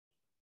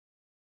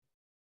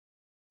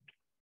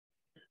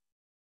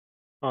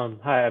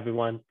Hi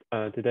everyone.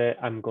 Today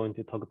I'm going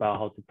to talk about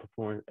how to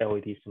perform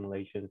LED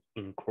simulations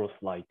in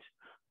CrossLight.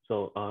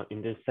 So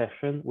in this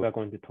session, we are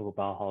going to talk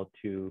about how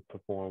to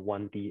perform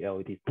 1D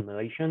LED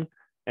simulation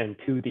and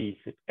 2D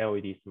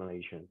LED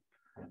simulation.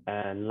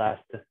 And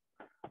last,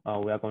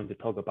 we are going to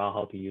talk about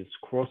how to use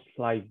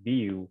CrossLight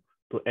view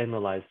to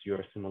analyze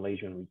your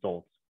simulation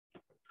results.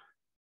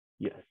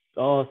 Yes.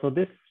 So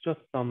this is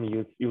just some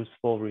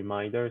useful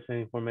reminders and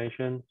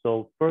information.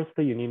 So first,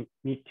 you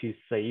need to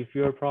save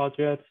your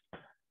project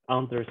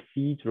under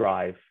C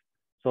drive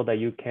so that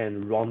you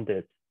can run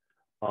it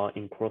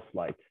in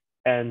CrossLight.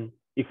 And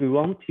if you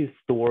want to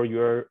store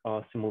your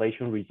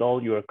simulation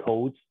result, your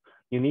codes,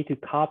 you need to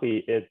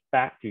copy it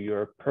back to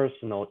your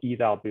personal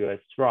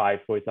EWS drive,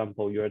 for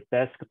example, your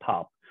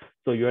desktop.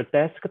 So your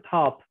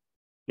desktop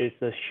is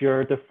a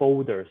shared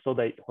folder so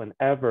that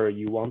whenever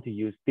you want to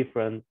use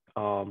different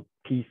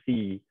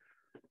PC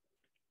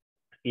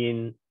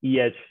in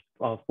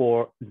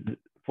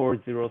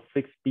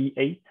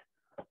ECE443ComputerLab2IR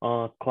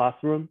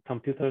classroom,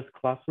 computers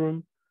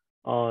classroom,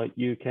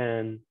 you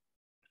can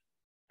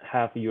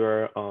have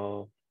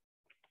your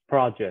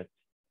project.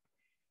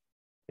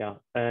 Yeah,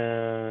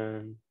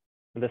 and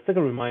the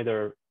second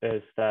reminder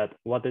is that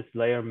what is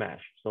layer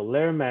mesh? So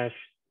layer mesh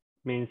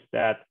means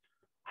that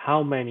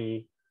how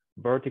many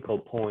vertical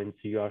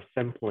points you are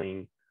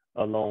sampling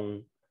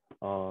along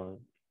the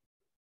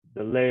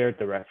layer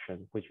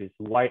direction, which is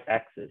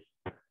y-axis,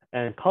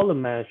 and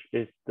column mesh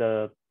is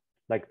the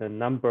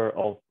number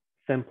of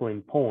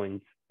sampling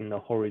points in the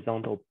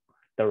horizontal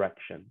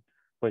direction.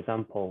 For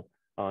example,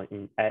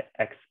 in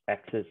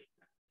x-axis.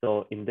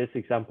 So in this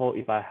example,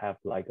 if I have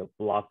like a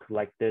block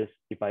like this,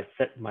 if I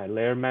set my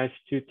layer mesh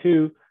to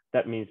 2,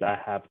 that means I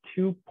have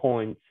 2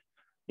 points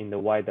in the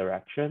y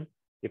direction.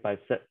 If I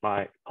set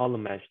my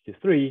column mesh to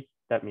 3,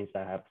 that means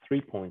I have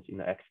 3 points in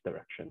the x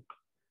direction.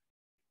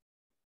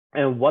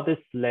 And what is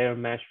layer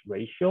mesh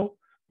ratio?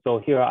 So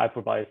here I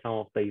provide some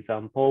of the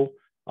example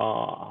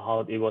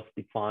how it was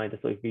defined.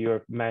 So if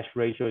your mesh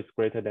ratio is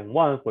greater than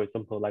 1, for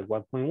example, like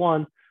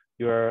 1.1,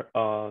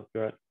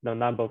 the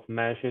number of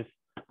meshes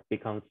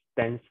becomes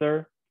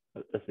denser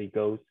as it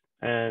goes,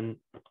 and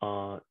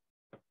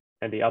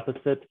the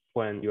opposite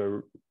when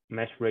your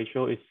mesh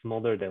ratio is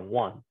smaller than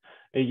 1.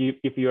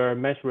 If your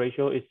mesh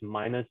ratio is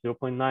minus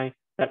 0.9,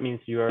 that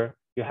means you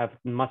have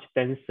much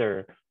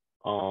denser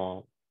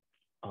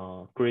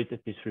grid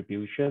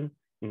distribution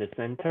in the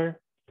center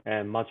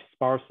and much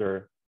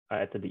sparser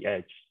at the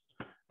edge.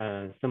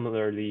 And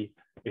similarly,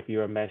 if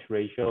your mesh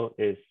ratio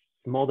is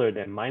smaller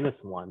than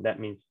 -1, that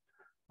means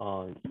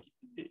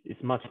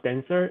it's much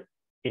denser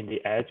in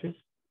the edges,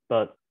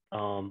 but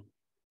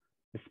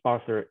it's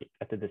sparser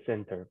at the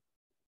center.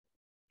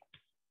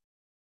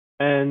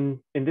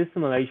 And in this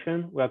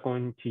simulation, we are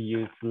going to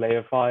use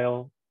layer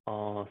file,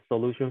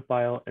 solution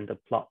file, and the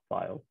plot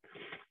file.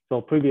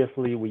 So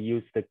previously, we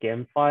used the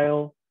GAN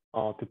file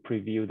to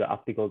preview the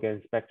optical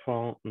GAN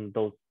spectrum and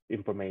those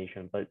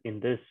information. But in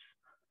this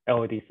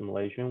LED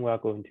simulation, we are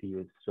going to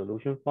use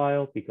solution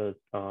file because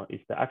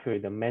it's actually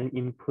the main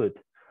input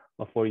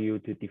for you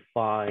to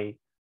define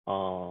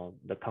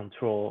the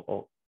control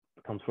or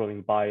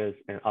controlling bias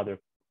and other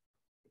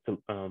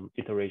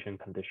iteration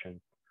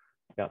conditions.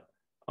 Yeah.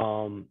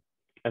 And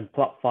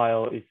plot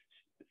file is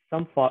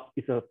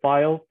a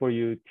file for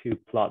you to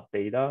plot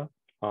data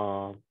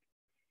and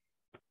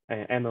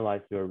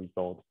analyze your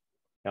results.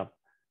 Yeah.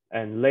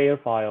 And layer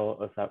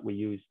file is that we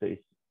used to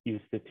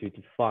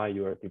define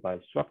your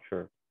device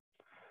structure.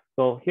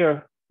 So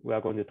here we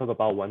are going to talk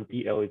about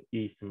 1D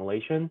LED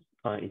simulation.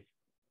 It's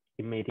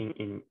emitting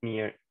in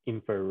near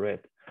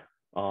infrared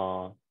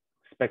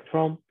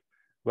spectrum.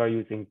 We're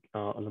using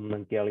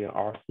aluminum gallium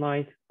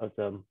arsenide as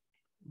a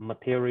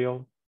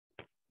material.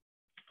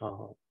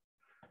 So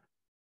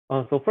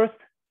first,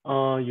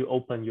 you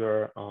open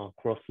your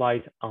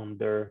CrossLight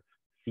under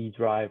C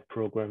drive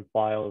program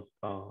files,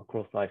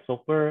 CrossLight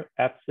software,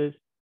 AlGaAs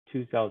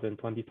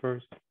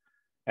 2021,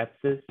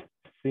 AlGaAs,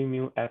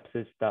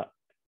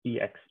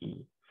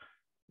 simu.apsys.exe.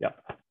 Yeah.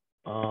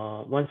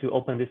 Once you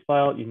open this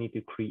file, you need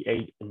to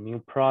create a new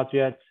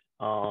project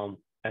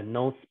and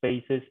no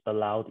spaces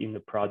allowed in the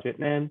project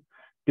name.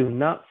 Do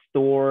not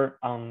store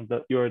on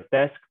your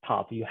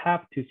desktop. You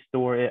have to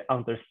store it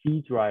on the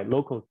C drive,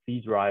 local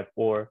C drive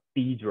or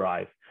D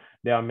drive.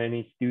 There are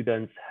many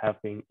students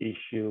having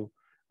issue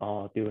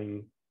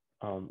during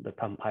the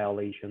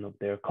compilation of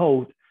their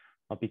code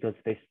because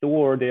they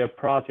store their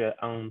project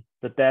on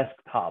the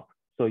desktop.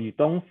 So you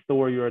don't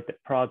store your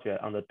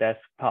project on the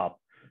desktop.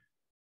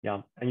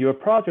 Yeah, and your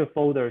project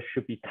folder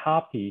should be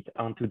copied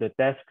onto the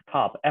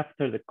desktop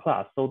after the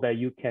class so that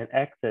you can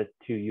access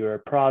to your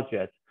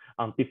project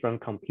on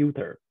different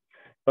computer.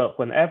 But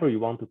whenever you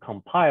want to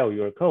compile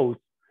your code,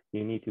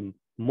 you need to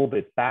move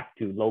it back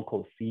to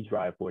local C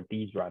drive or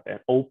D drive and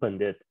open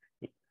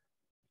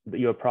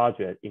your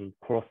project in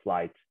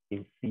CrossLight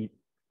in C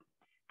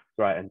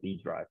drive and D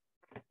drive.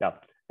 Yeah,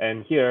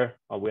 and here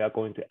we are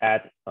going to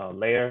add a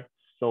layer,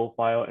 sol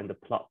file, and the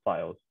plot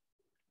files.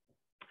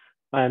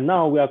 And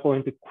now we are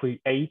going to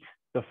create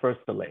the first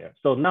layer.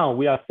 So now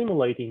we are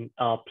simulating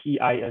a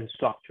PIN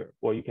structure,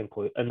 or you can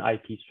call it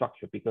NIP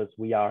structure, because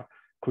we are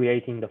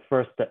creating the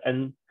first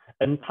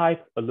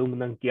N-type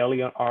aluminum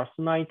gallium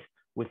arsenide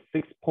with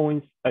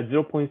 0.6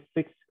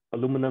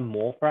 aluminum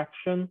mole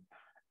fraction.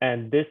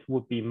 And this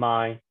would be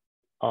my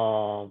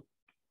N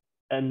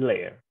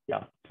layer.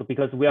 Yeah. So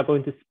because we are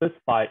going to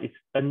specify its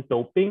N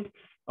doping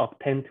of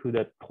 10 to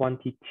the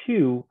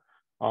 22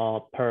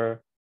 per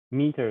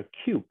meter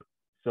cube.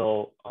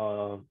 So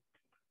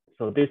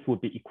so this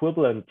would be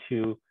equivalent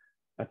to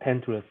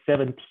 10 to the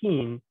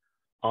 17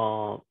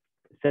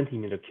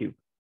 centimeter cube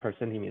per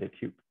centimeter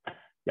cube.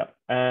 Yeah,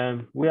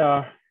 and we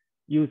are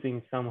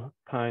using some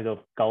kind of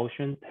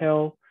Gaussian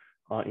tail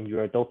in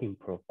your doping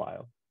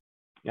profile.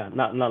 Yeah,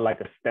 not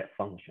like a step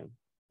function.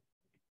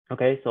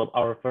 Okay, so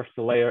our first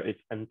layer is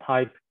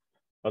N-type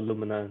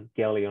aluminum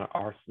gallium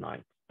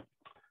arsenide.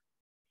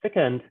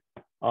 Second,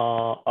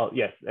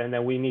 yes, and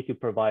then we need to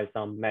provide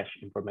some mesh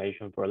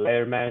information for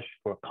layer mesh,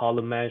 for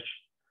column mesh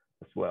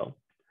as well.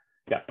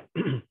 Yeah.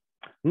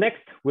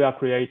 Next, we are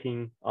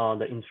creating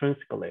the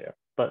intrinsic layer,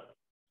 but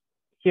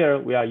here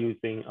we are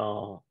using,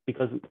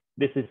 because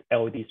this is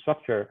LED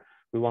structure,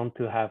 we want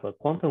to have a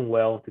quantum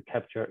well to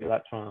capture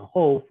electron and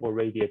hole for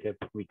radiative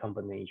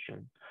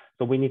recombination.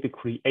 So we need to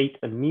create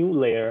a new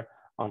layer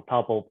on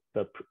top of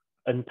the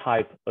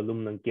N-type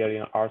aluminum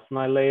gallium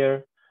arsenide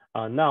layer.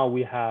 Now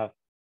we have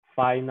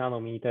 5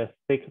 nanometer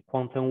thick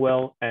quantum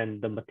well,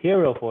 and the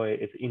material for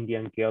it is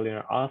Indian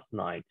gallium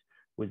arsenide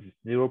with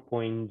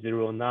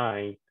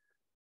 0.09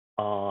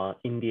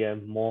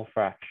 Indian mole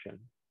fraction.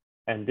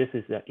 And this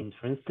is an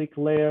intrinsic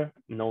layer,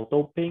 no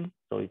doping.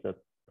 So it's a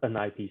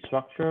NIP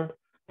structure.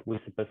 We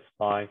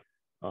specify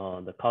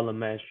the color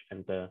mesh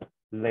and the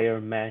layer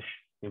mesh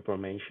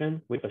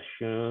information. We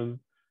assume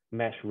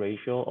mesh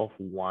ratio of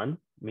 1,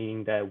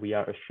 meaning that we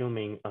are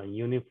assuming a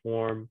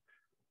uniform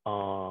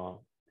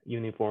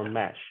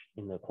mesh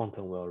in the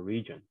quantum well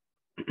region.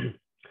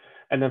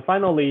 And then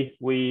finally,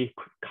 we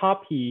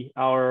copy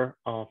our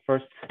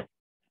first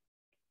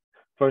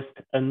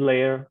N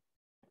layer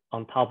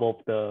on top of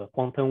the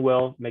quantum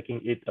well,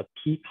 making it a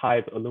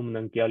P-type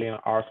aluminum gallium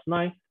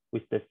arsenide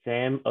with the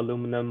same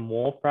aluminum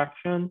mole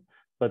fraction.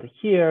 But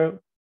here,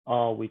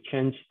 we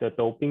change the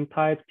doping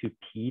type to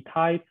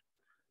P-type,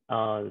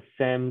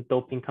 same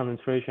doping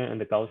concentration and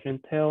the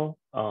Gaussian tail,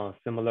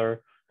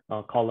 similar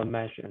column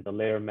mesh and the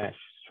layer mesh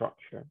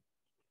structure.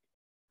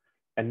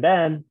 And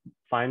then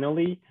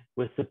finally,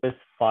 we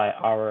specify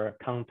our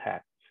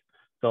contacts.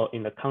 So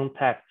in the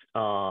contact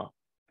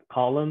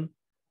column,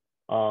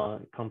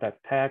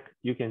 contact tag,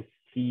 you can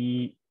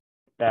see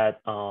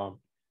that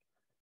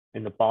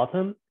in the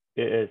bottom,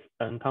 it is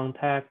N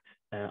contact,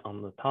 and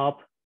on the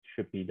top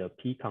should be the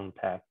P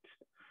contact.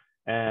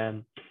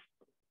 And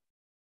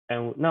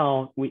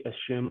now we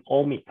assume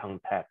ohmic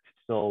contact,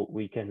 so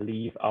we can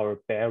leave our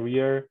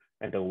barrier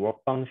and the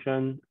work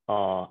function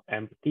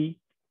empty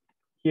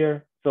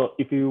here. So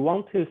if you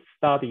want to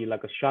study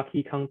like a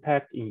Schottky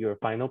contact in your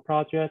final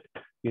project,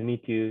 you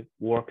need to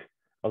work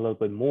a little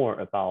bit more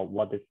about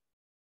what is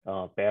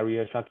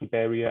barrier, Schottky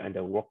barrier, and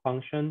the work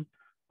function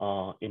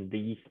in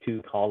these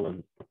two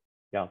columns.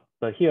 Yeah,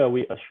 but here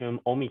we assume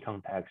ohmic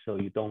contact, so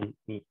you don't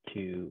need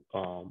to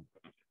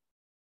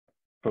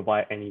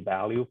provide any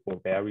value for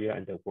barrier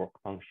and the work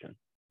function.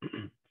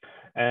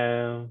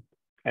 And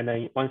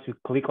then once you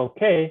click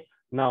OK,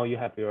 now you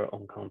have your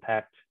own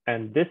contact.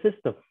 And this is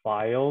the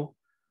file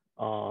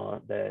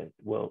that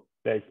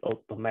is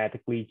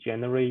automatically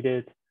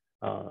generated.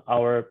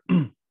 Our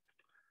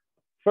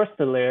first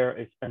layer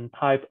is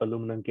N-type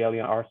aluminum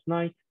gallium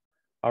arsenide.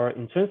 Our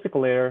intrinsic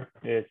layer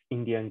is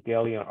Indian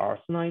gallium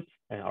arsenide,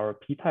 and our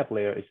P-type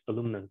layer is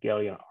aluminum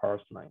gallium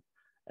arsenide.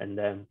 And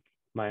then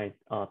my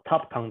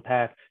top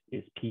contact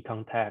is P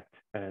contact,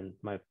 and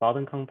my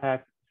bottom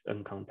contact is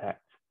N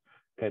contact.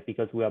 Okay,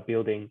 because we are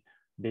building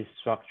this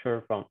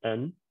structure from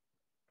N,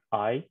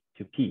 I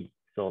to P.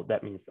 So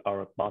that means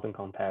our bottom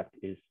contact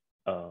is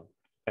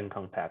N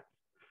contact.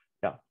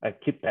 Yeah, I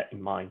keep that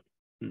in mind.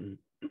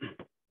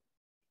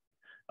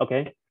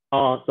 Okay,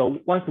 so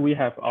once we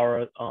have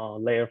our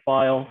layer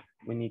file,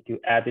 we need to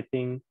edit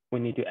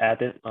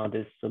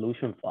this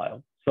solution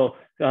file. So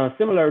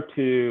similar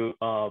to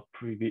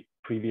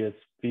previous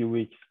few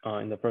weeks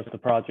in the first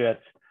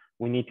project,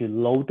 we need to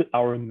load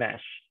our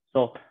mesh.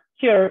 So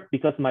here,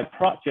 because my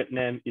project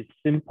name is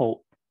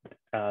simple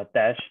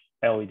dash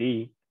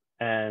LED,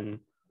 and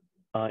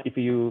if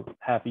you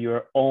have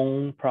your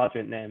own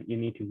project name, you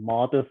need to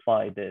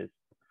modify this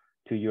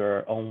to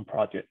your own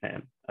project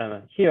name.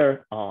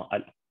 Here,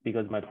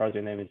 because my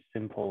project name is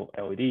simple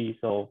LED,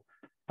 so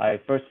I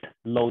first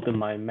load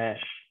my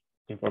mesh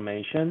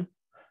information.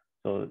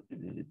 So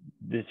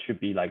this should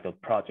be like a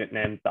project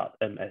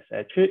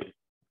name.msh.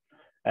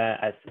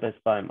 I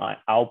specify my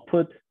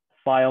output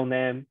file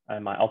name,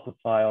 and my output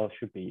file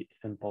should be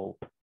simple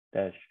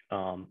dash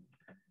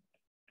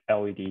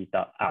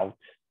LED.out.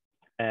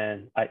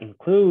 And I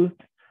include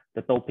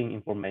the doping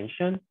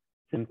information,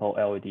 simple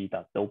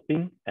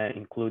LED.doping, and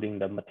including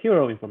the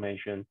material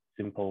information,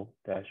 simple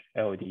dash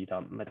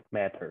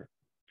LED.matter.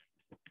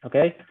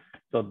 Okay,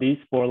 so these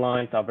 4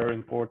 lines are very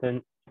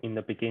important in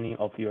the beginning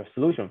of your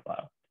solution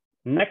file.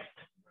 Next,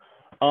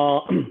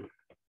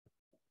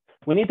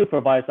 we need to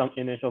provide some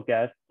initial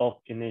guess of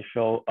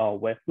initial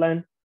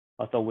wavelength.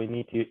 So we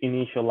need to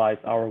initialize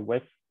our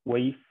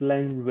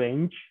wavelength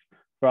range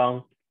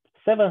from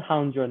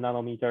 700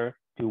 nanometer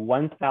to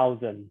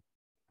 1000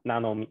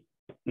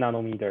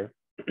 nanometer.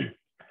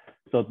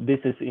 So this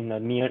is in the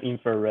near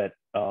infrared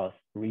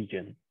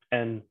region.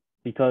 And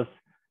because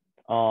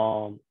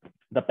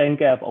the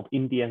bandgap of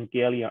indium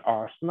gallium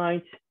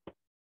arsenide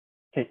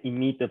can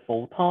emit the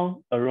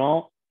photon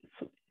around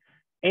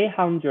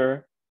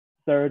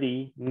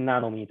 830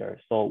 nanometers.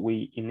 So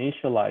we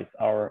initialize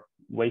our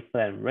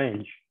wavelength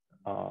range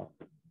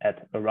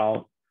at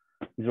around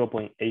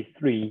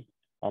 0.83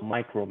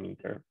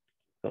 micrometer.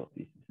 So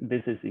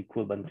this is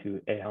equivalent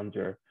to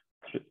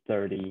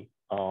 830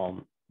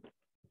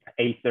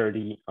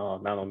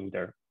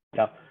 nanometer.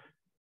 Yeah,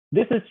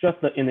 this is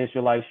just the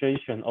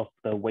initialization of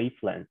the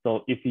wavelength.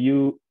 So if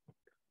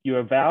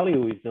your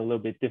value is a little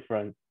bit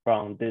different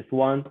from this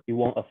one, it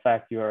won't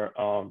affect your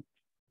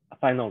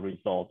final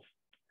results.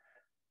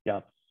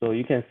 Yeah, so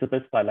you can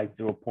specify like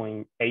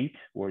 0.8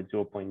 or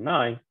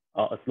 0.9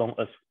 as long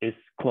as it's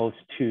close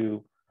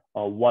to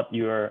what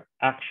your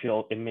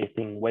actual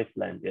emitting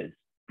wavelength is.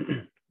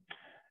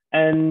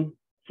 And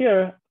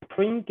here,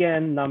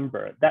 prim-GaN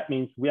number, that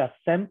means we are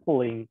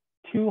sampling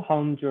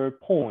 200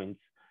 points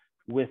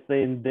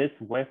within this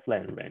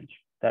wavelength range.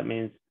 That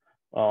means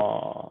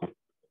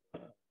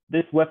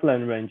this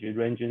wavelength range is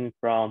ranging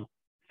from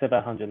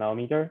 700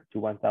 nanometer to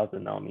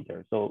 1000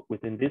 nanometer. So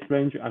within this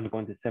range, I'm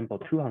going to sample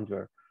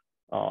 200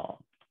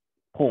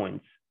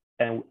 points,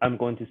 and I'm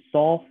going to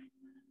solve,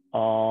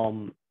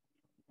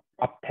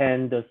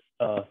 obtain the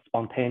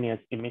spontaneous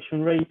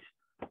emission rate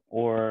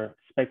or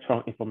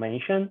spectrum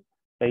information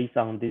based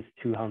on these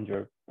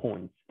 200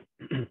 points.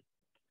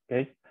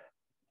 Okay.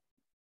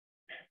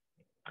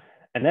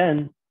 And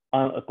then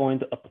I'm going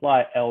to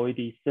apply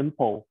LED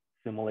simple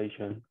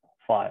simulation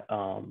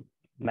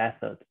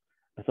method.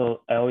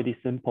 So LED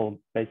simple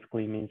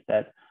basically means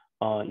that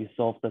you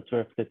solve the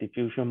drift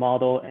diffusion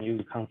model and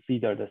you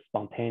consider the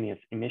spontaneous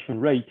emission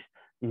rate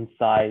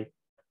inside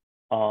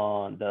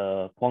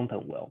the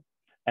quantum well.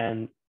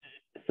 And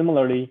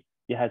similarly,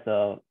 it has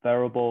a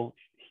variable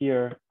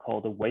here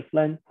called the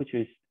wavelength, which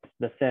is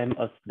the same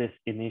as this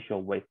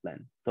initial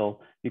wavelength.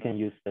 So you can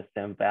use the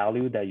same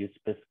value that you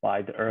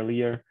specified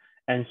earlier.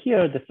 And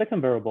here, the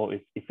second variable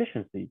is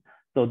efficiency.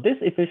 So this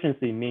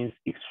efficiency means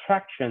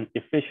extraction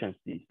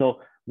efficiency.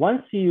 So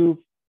once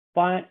you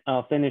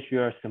finish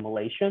your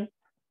simulation,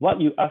 what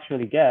you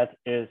actually get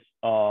is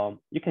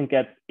you can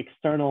get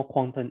external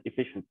quantum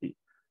efficiency.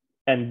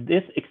 And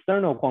this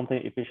external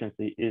quantum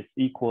efficiency is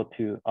equal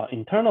to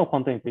internal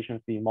quantum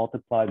efficiency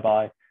multiplied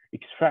by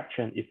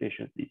extraction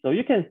efficiency. So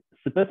you can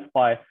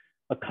specify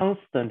a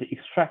constant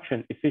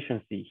extraction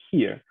efficiency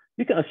here.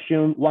 You can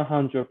assume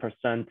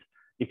 100%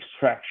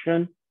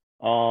 extraction,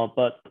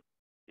 but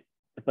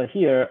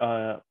here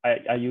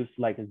I use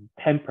like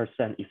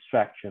 10%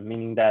 extraction,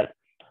 meaning that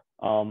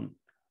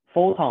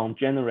photon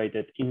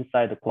generated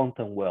inside the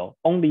quantum well,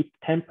 only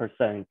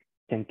 10%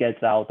 can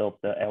get out of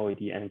the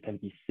LED and can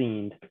be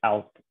seen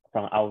out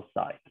from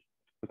outside.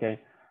 Okay.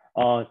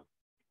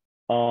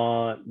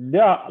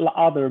 There are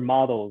other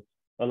models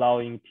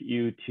allowing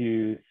you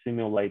to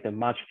simulate a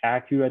much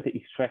accurate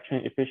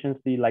extraction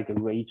efficiency, like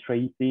ray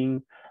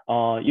tracing.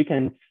 You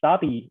can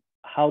study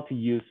how to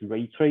use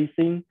ray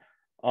tracing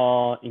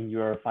in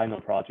your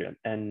final project.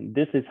 And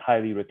this is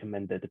highly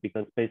recommended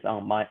because based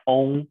on my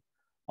own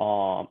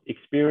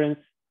experience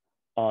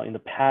in the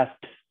past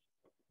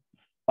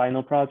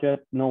final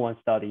project, no one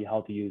studied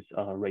how to use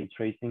ray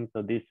tracing.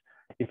 So this,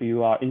 if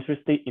you are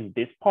interested in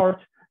this part,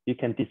 you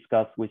can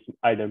discuss with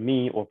either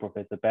me or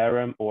Professor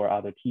Barham or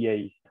other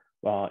TAs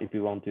if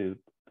you want to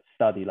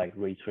study like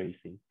ray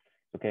tracing,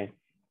 okay?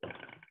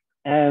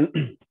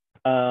 And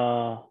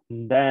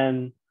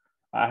then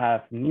I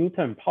have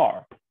Newton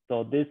part.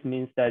 So this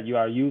means that you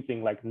are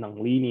using like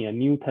nonlinear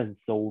Newton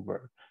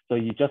solver. So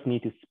you just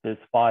need to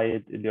specify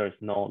it. There's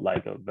no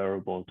like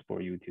variables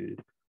for you to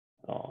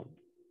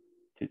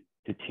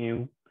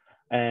tune.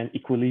 And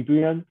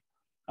equilibrium.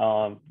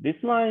 This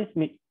line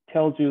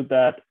tells you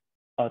that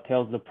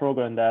tells the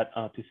program that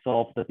to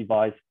solve the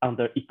device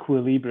under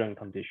equilibrium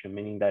condition,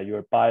 meaning that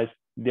your bias,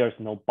 there's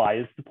no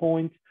bias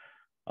point.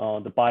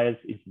 The bias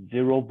is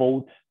 0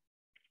 volt.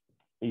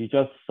 You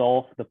just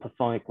solve the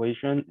Poisson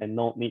equation and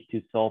no need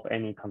to solve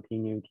any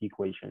continuity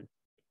equation.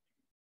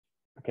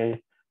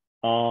 Okay.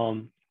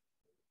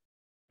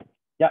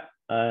 Yeah,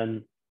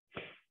 and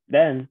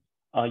then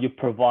you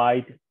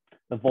provide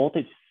the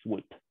voltage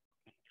sweep.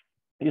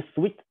 You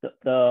sweep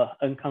the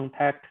N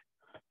contact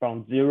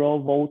from 0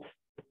 volt,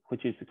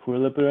 which is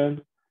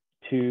equilibrium,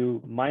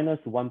 to minus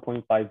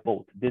 1.5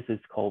 volt. This is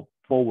called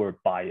forward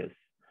bias.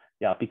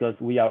 Yeah, because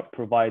we are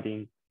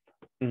providing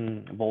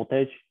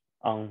voltage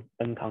on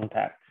N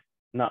contact,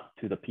 not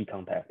to the P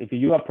contact. If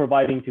you are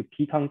providing to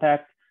P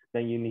contact,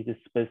 then you need to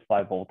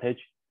specify voltage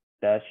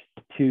dash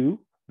 2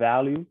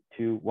 value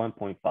to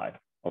 1.5.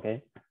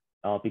 okay?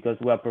 Because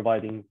we are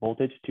providing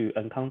voltage to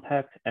N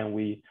contact and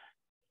we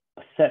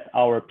set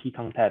our P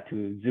contact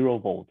to 0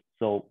 volt.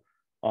 So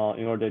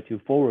in order to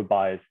forward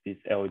bias this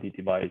LED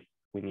device,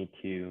 we need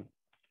to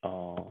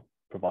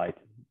provide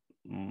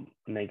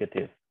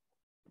negative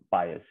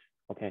bias,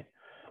 okay?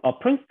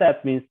 Print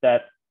step means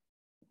that,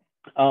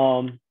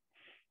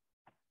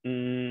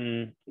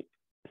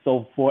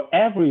 so for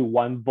every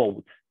 1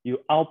 volt, you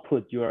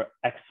output your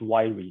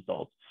XY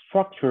results,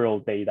 structural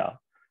data.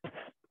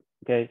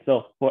 Okay,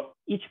 so for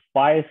each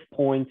bias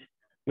point,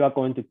 you are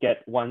going to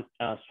get one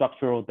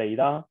structural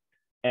data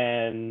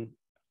and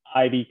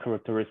IV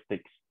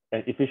characteristics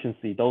and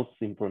efficiency, those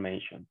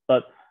information.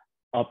 But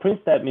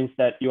print step means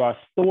that you are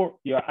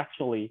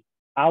actually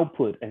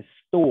output and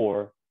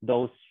store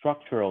those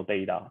structural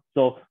data.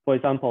 So for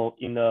example,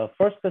 in the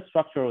first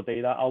structural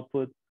data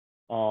output,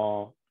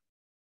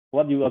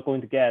 what you are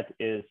going to get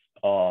is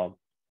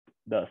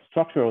the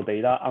structural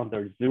data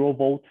under 0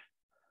 volt.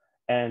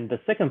 And the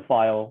second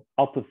file,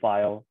 output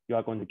file, you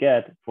are going to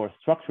get for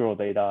structural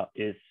data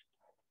is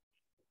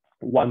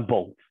 1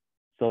 volt.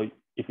 So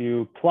if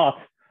you plot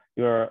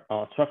your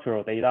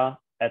structural data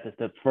at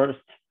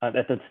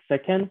the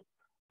second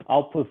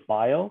output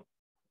file,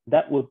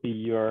 that would be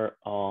your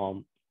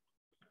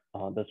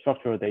the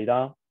structural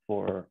data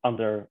for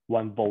under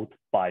 1 volt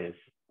bias.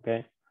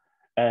 Okay,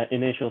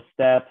 initial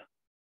step.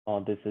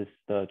 This is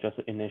just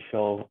the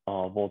initial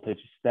voltage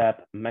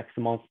step,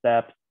 maximum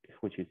step,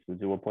 which is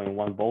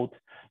 0.1 volt.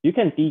 You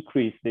can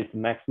decrease this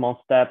maximum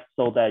step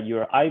so that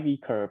your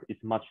IV curve is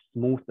much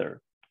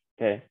smoother.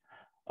 Okay,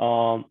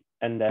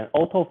 and then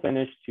auto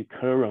finish to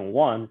current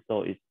 1.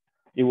 So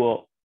it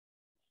will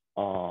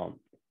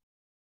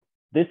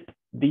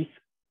this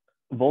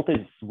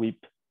voltage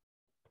sweep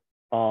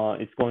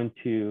is going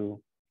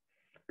to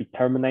be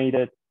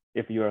terminated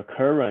if your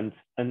current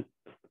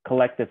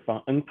collected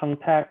from N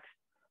contact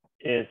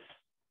is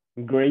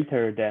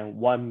greater than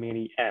 1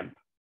 milliamp,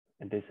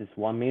 and this is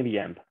 1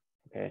 milliamp,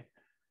 okay?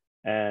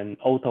 And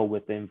auto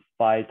within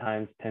 5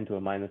 times 10 to the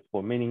minus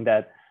 4, meaning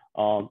that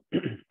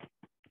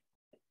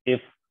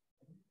if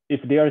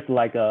there's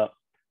like a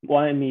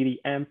 1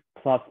 milliamp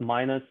plus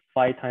minus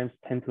 5 times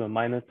 10 to the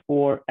minus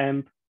 4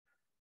 amp,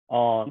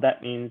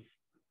 that means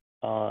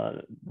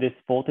this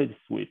voltage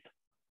sweep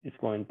is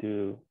going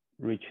to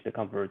reach the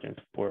convergence,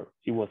 or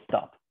it will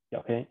stop,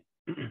 okay?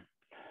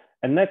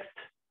 And next,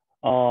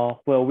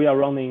 where we are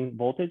running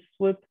voltage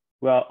sweep,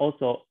 we are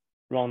also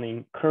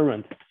running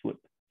current sweep.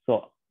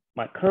 So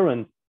my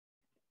current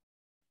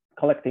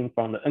collecting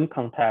from the N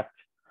contact,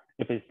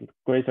 if it's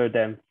greater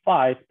than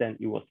 5, then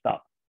it will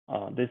stop.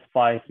 This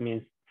 5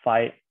 means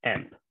 5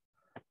 amp.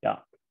 Yeah,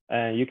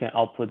 and you can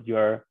output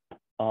your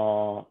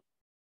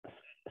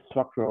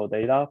structural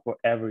data for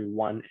every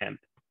 1 amp.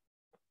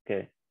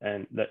 Okay,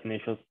 and the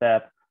initial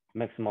step,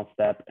 maximum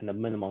step, and the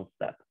minimum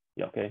step.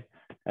 Yeah, okay,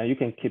 and you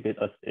can keep it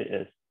as it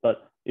is.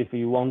 But if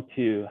you want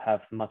to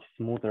have much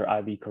smoother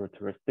IV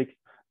characteristics,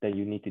 then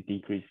you need to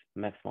decrease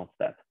maximum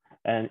step.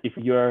 And if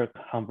your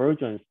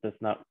convergence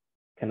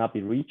cannot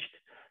be reached,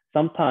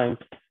 sometimes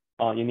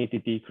you need to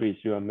decrease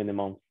your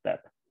minimum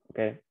step.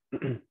 Okay,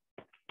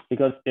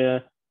 because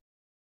the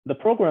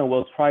program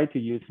will try to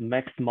use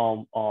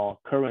maximum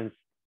current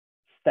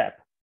step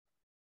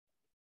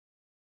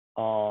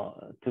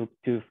to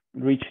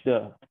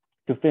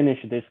finish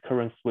this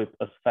current sweep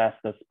as fast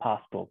as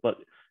possible. But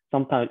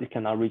sometimes it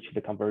cannot reach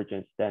the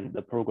convergence, then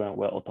the program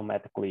will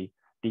automatically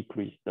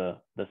decrease the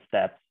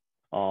steps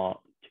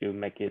to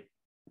make the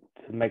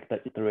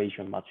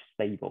iteration much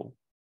stable.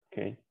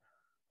 Okay.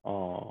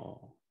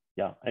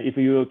 Yeah. If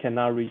you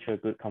cannot reach a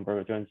good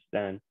convergence,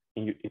 then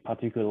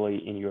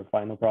particularly in your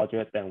final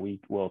project, then we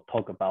will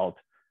talk about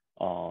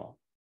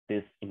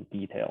this in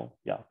detail.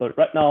 Yeah. But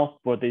right now,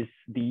 for these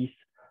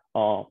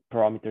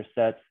parameter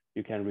sets,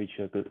 you can reach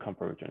a good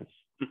convergence.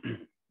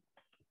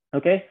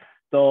 Okay.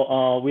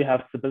 So we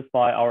have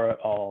specified our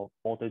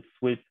voltage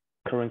sweep,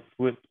 current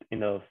sweep in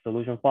the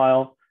solution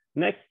file.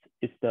 Next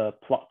is the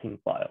plotting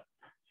file.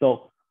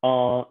 So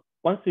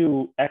once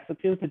you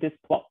execute this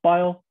plot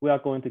file, we are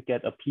going to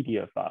get a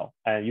PDF file,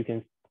 and you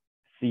can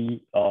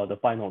see the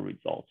final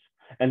results.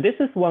 And this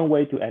is one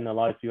way to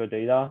analyze your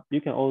data.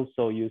 You can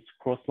also use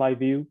cross-light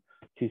view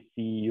to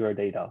see your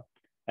data.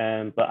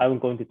 But I'm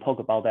going to talk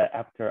about that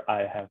after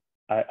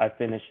I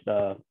finish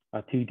the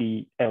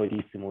 2D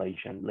LED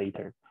simulation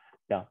later.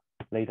 Yeah,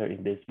 later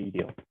in this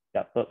video.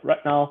 Yeah, but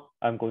right now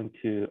I'm going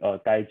to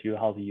guide you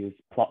how to use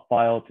plot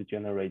file to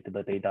generate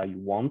the data you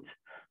want.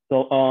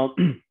 So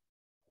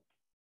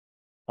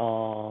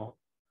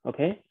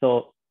okay,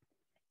 so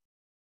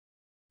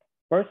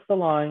first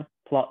line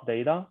plot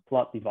data,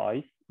 plot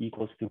device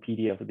equals to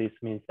PDF. This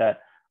means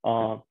that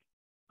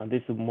and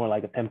this is more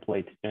like a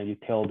template, and you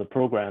tell the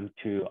program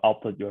to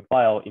output your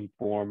file in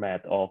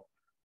format of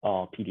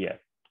PDF.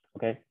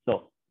 Okay,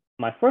 so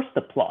my first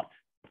plot.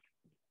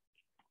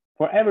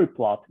 For every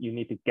plot, you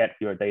need to get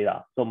your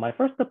data. So my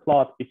first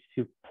plot is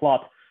to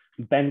plot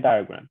Venn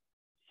diagram.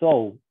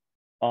 So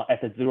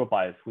at the 0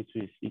 bias, which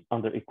is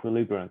under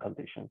equilibrium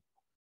conditions.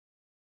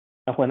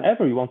 And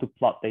whenever you want to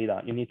plot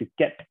data, you need to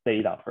get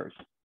data first.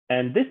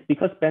 And this,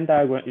 because Venn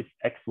diagram is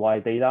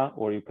XY data,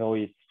 or you call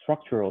it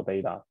structural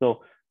data.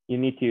 So you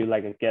need to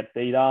like get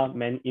data,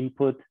 main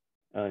input,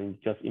 and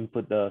just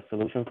input the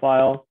solution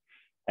file,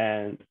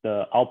 and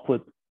the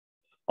output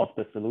of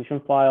the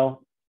solution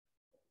file,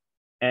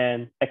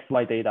 and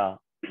XY data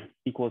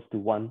equals to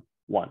 1,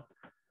 1.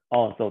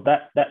 So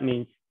that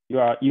means you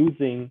are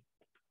using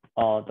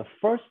the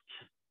first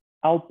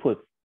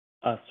output,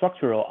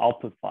 structural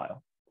output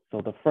file. So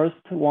the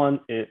first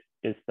one is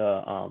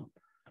the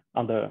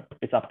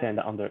it's obtained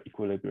under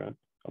equilibrium.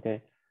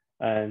 Okay,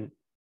 and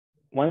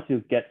once you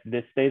get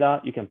this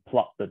data, you can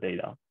plot the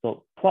data.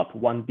 So plot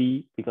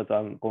 1D, because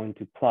I'm going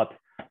to plot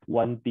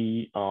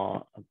 1D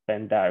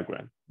band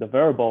diagram. The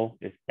variable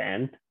is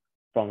band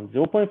from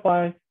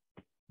 0.5,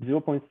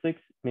 0.6,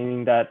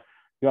 meaning that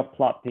you are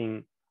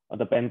plotting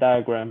the band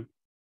diagram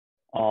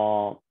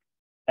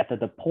at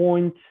the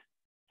point,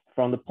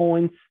 from the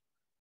points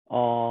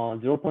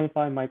 0.5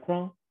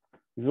 micron,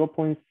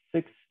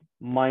 0.6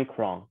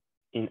 micron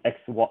in X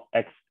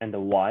and the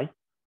Y,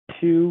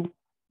 to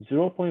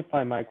 0.5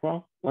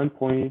 micron,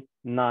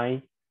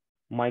 1.9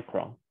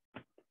 micron.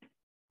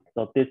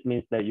 So this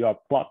means that you are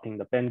plotting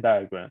the band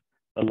diagram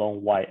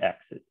along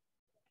Y-axis,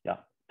 yeah,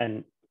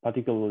 and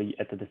particularly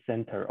at the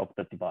center of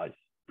the device,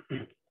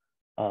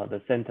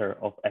 the center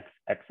of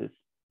X-axis,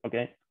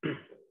 okay?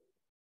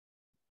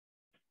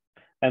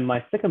 And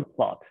my second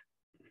plot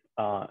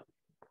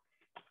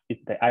is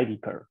the ID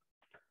curve.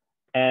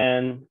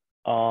 And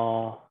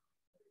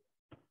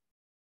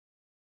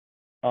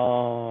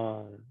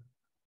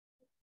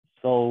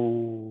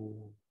so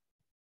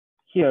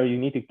here you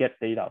need to get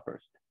data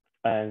first.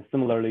 And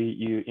similarly,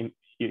 you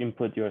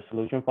input your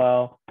solution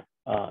file,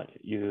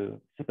 you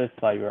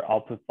specify your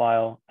output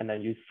file, and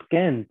then you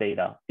scan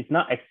data. It's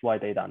not XY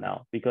data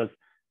now, because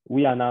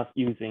we are not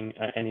using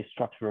any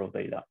structural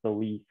data. So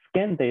we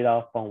scan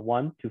data from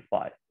 1 to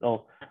 5.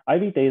 So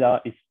IV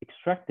data is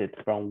extracted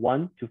from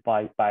 1 to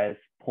 5 bias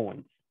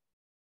points.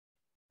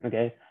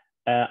 Okay,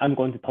 I'm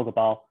going to talk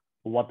about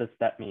what does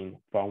that mean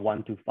from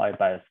 1 to 5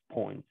 bias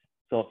points.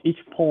 So each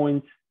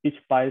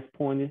bias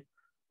point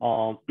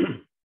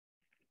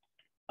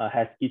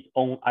has its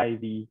own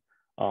IV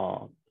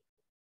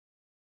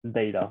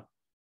data.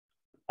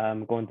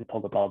 I'm going to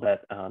talk about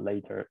that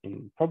later,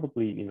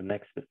 probably in the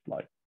next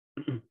slide.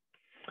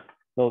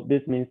 So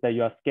this means that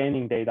you are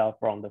scanning data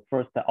from the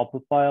first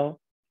output file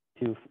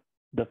to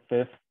the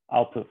fifth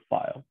output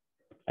file,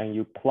 and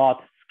you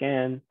plot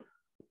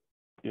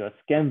your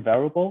scan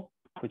variable,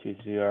 which is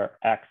your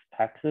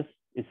x-axis,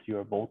 is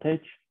your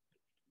voltage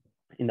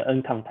in the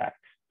N contact,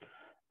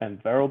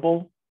 and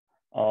variable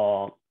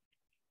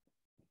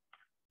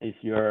is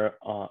your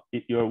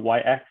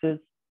y-axis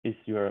is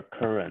your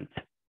current,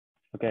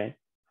 okay,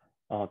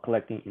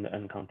 collecting in the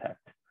N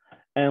contact.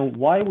 And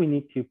why we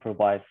need to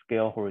provide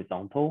scale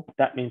horizontal?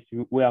 That means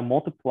we are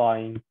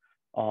multiplying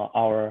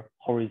our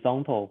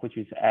horizontal, which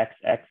is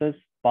x-axis,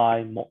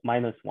 by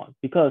 -1,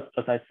 because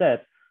as I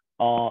said,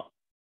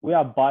 we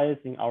are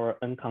biasing our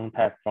N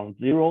contact from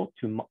 0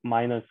 to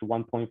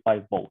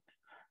 -1.5 volts,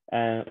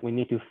 and we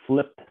need to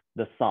flip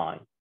the sign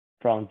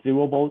from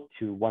 0 volt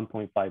to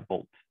 1.5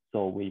 volts.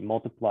 So we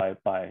multiply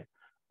by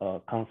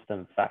a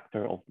constant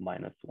factor of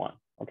 -1.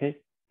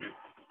 Okay,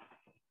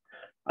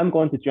 I'm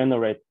going to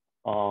generate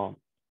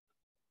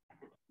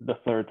the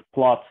third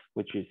plot,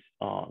 which is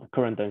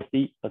current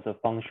density as a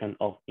function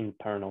of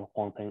internal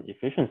quantum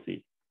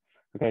efficiency.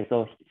 Okay,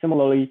 so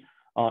similarly,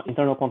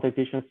 internal quantum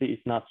efficiency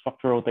is not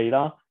structural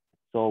data.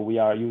 So we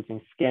are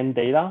using scan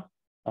data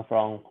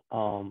from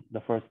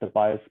the first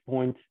bias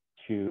point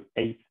to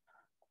 8th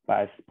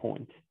bias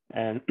point.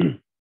 And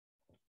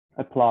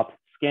I plot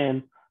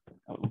scan,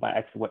 my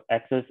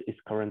x-axis is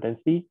current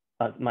density,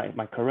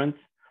 my current,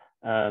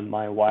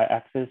 my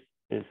y-axis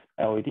is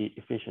LED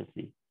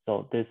efficiency.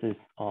 So this is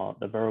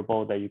the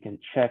variable that you can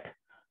check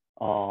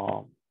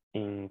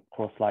in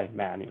CrossLight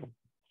manual.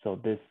 So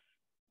this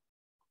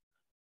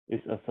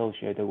is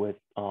associated with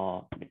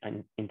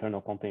an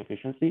internal quantum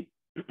efficiency.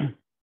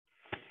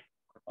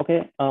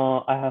 Okay,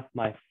 I have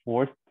my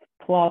fourth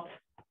plot.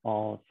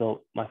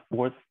 So my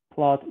fourth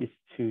plot is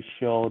to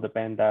show the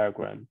band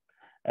diagram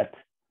at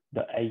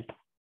the 8th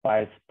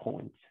bias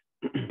point.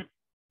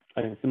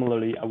 And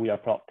similarly, we are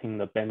plotting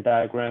the band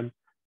diagram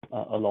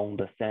along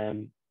the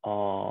same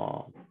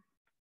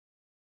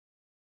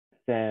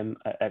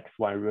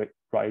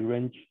XY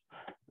range.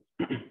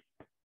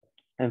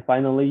 And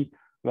finally,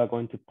 we are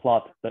going to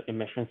plot the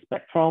emission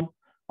spectrum.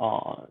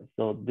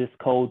 So this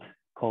code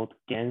called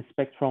gain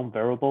spectrum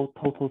variable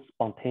total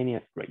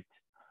spontaneous rate.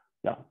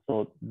 Yeah,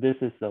 so this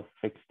is a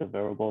fixed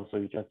variable. So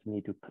you just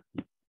need to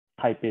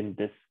type in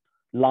this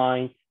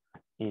line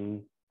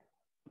in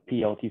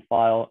PLT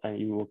file, and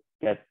you will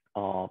get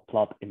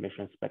plot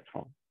emission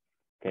spectrum.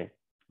 Okay.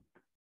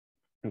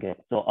 Okay,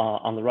 so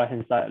on the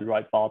right-hand side,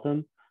 right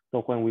bottom,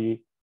 so when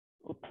we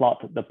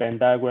plot the band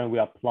diagram, we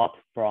are plot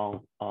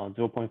from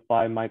 0.5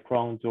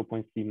 micron,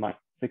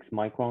 0.6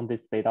 micron, this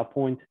data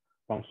point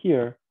from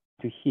here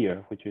to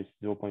here, which is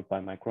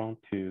 0.5 micron,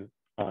 to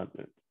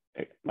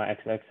my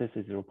x-axis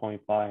is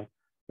 0.5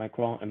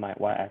 micron and my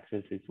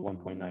y-axis is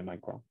 1.9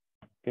 micron.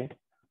 Okay,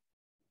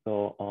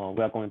 so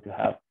we are going to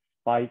have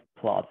 5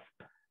 plots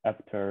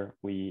after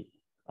we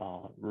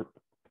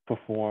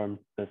perform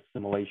the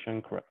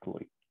simulation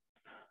correctly.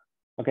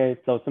 Okay,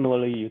 so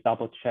similarly, you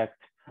double check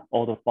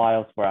all the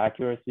files for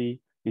accuracy.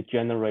 You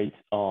generate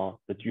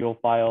the geo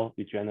file,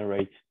 you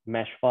generate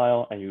mesh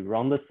file, and you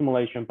run the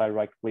simulation by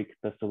right-click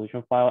the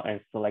solution file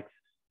and select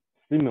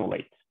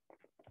simulate.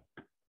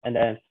 And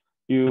then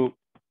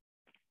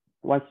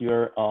once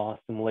your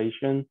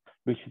simulation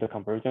reaches the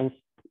convergence,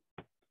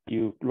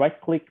 you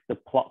right-click the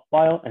plot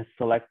file and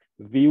select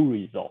view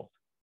results.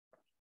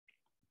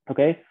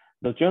 Okay,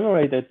 the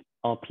generated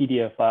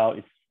PDF file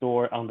is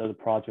stored under the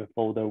project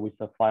folder with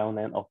the file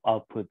name of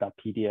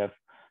output.pdf.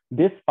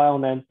 This file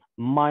name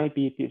might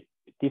be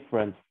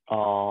different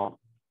from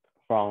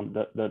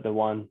the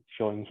one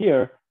showing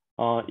here.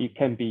 It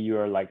can be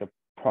your like a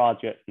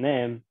project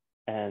name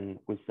and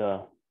with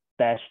a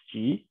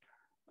 -G,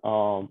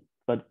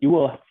 but you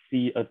will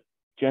see a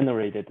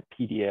generated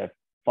PDF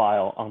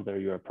file under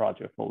your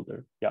project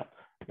folder. Yeah,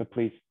 but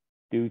please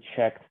do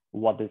check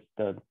what is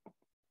the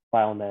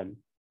file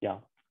name. Yeah,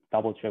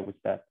 double check with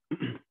that.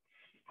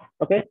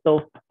 Okay,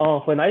 so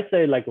when I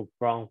say like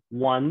from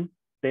 1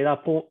 data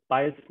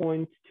bias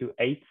point to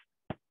 8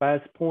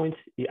 bias point,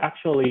 it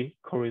actually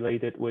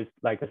correlated with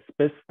like a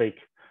specific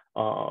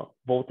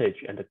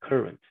voltage and the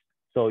current.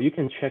 So you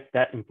can check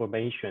that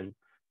information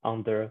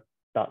under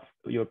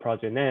your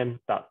project name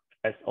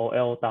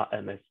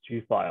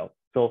 .sol.msg file.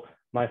 So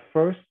my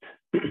first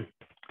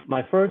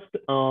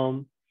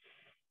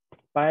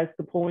bias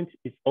point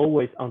is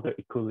always under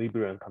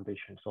equilibrium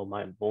condition. So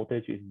my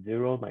voltage is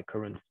 0, my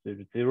current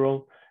is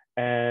 0.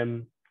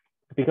 And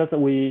because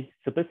we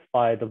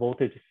specify the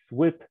voltage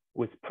sweep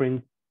with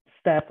print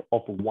step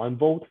of 1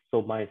 volt,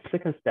 so my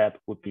second step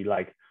would be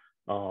like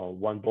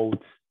 1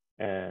 volt,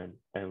 and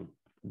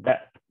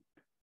that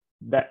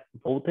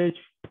voltage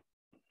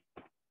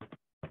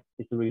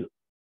is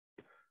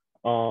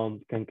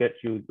can get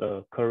you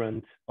the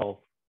current of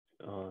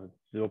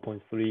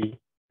 0.3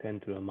 10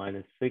 to the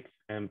 -6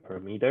 amp per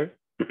meter.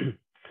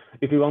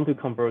 If you want to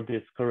convert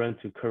this current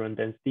to current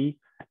density,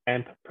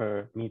 amp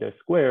per meter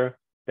square,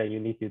 then you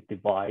need to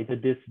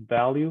divide this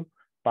value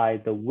by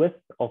the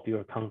width of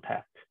your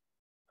contact.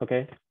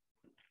 Okay.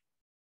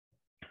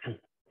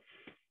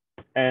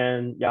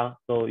 And yeah,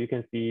 so you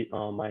can see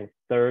my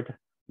third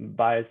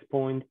bias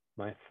point,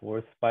 my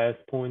fourth bias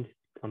point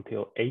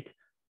until 8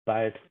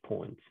 bias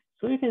points.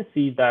 So you can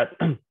see that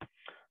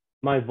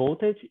my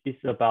voltage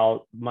is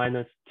about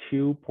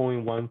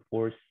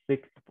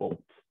 -2.146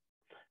 volts.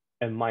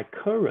 And my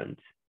current,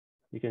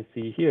 you can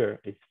see here,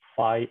 is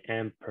 5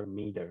 amp per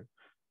meter.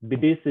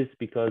 This is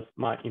because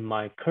in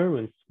my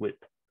current sweep,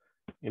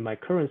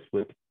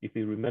 if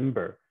you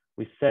remember,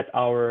 we set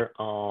our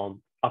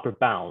upper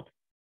bound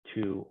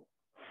to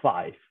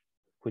 5,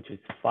 which is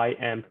 5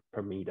 amp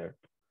per meter.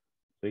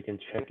 So you can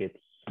check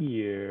it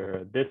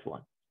here, this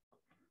one,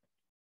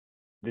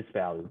 this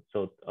value.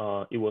 So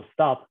it will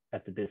stop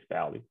at this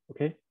value,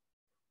 okay?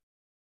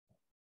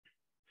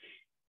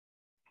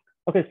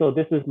 Okay, so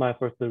this is my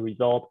first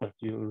result. As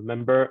you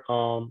remember,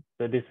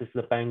 that this is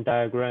the band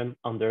diagram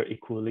under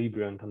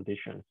equilibrium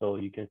condition. So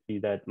you can see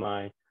that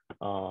my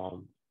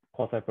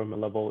quasi-Fermi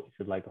level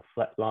is like a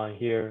flat line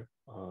here.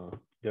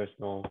 There's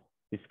no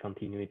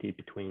discontinuity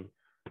between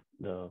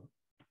the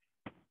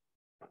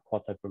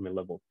quasi-Fermi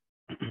levels.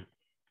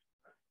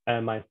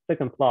 And my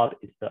second plot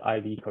is the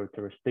IV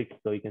characteristic.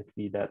 So you can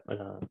see that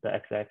the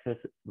x-axis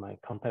is my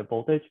contact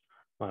voltage,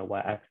 my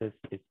y-axis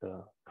is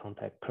the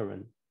contact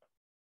current.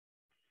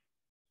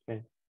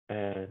 Okay,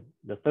 and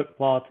the third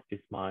plot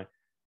is my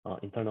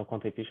internal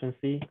quantum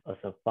efficiency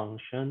as a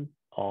function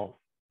of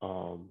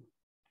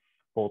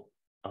both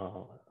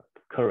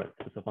current,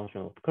 as a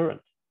function of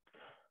current.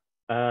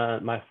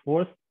 My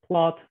fourth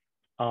plot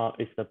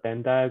is the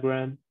band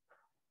diagram.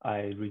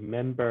 I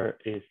remember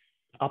is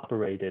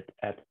operated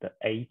at the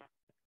 8th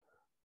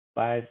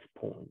bias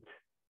point.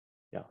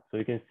 Yeah, so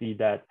you can see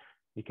that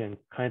you can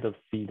kind of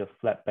see the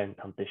flat band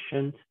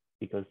conditions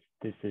because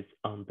this is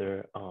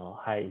under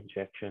high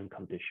injection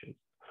conditions.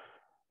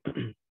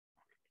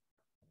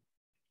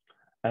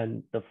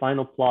 And the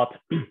final plot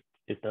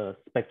is the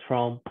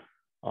spectrum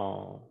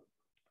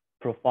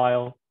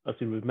profile. As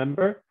you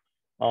remember,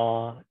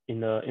 in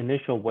the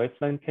initial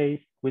wavelength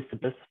case, we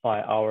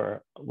specify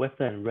our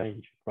wavelength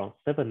range from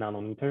 7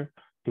 nanometer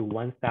to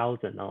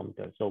 1000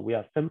 nanometer. So we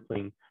are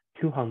sampling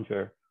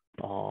 200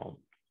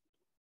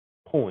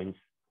 points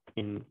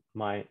in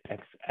my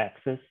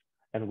x-axis,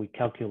 and we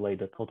calculate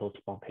the total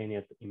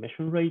spontaneous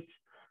emission rates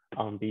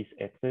on these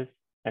axes.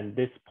 And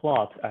this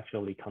plot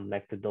actually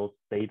connected those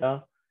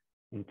data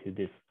into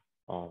this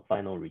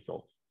final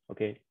results,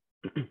 okay?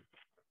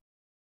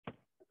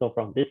 So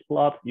from this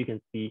plot, you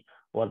can see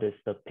what is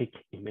the peak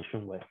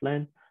emission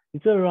wavelength.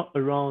 It's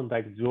around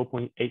like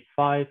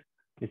 0.85.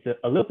 It's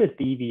a little bit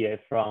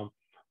deviate from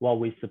what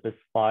we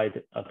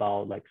specified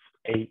about like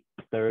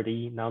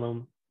 830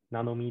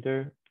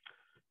 nanometer.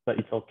 but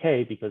it's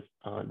okay because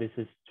this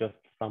is just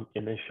some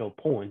initial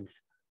points,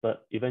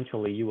 but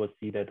eventually you will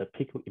see that the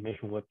peak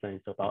emission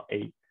wavelength is about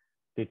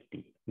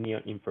 850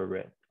 near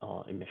infrared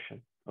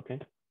emission, okay?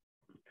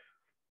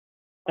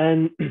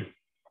 And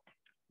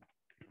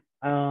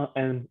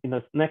and in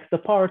the next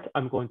part,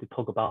 I'm going to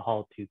talk about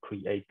how to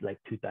create like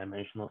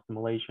two-dimensional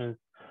simulations.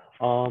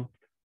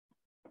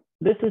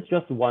 This is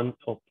just one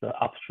of the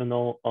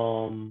optional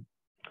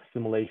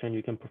simulation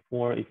you can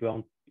perform if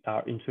you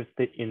are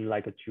interested in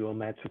like a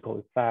geometrical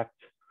effect,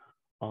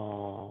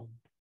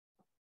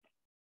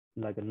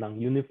 like a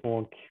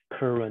non-uniform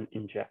current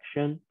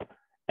injection.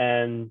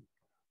 And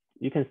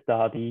you can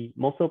study,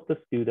 most of the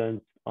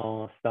students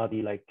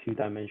study like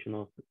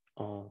two-dimensional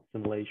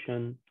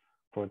simulation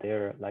for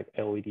their like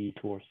LEDs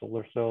or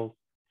solar cells.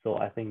 So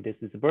I think this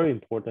is very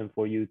important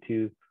for you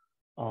to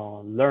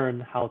learn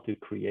how to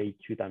create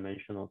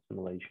two-dimensional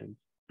simulations.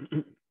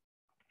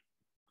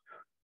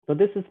 So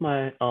this is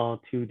my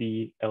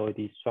 2D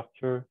LED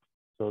structure.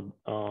 So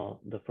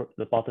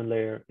the bottom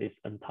layer is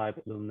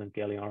N-type aluminum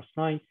gallium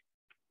arsenide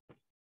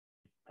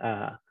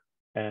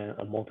and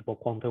a multiple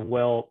quantum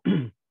well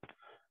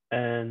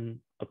and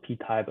a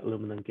P-type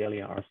aluminum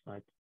gallium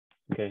arsenide.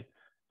 Okay,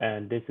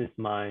 and this is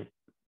my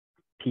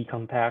P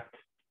contact.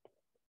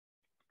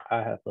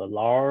 I have a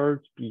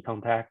large P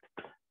contact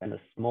and a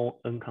small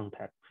N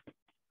contact.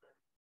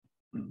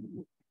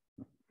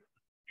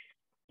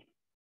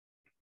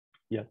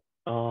 Yeah,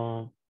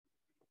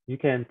 you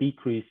can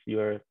decrease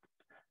your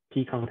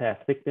P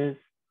contact thickness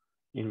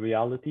in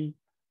reality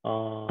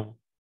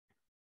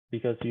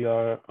because you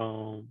are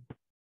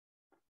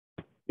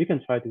you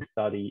can try to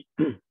study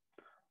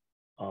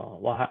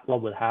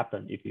what would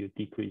happen if you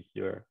decrease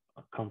your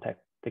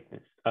contact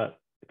thickness,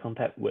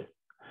 contact width,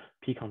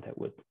 P contact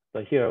width.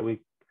 But here we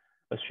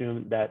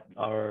assume that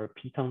our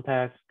P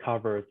contacts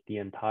covers the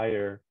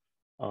entire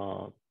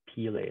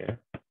P layer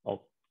of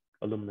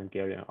aluminum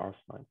gallium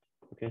arsenide.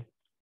 Okay.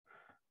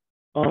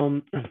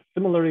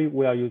 Similarly,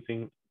 we are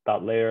using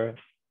dot layer,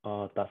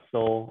 dot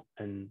sol,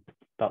 and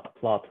dot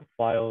plot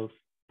files,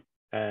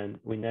 and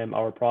we name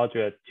our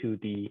project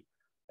 2D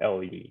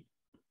LED.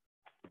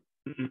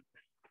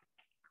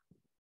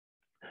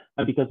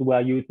 And because we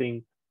are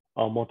using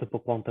multiple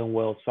quantum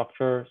well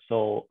structure,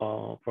 so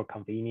for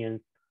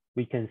convenience,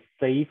 we can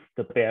save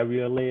the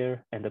barrier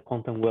layer and the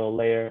quantum well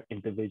layer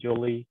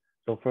individually.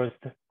 So first,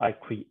 I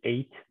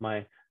create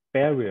my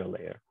barrier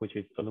layer, which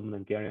is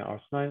aluminum gallium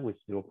arsenide with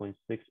 0.6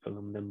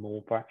 aluminum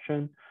mole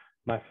fraction.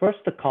 My first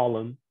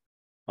column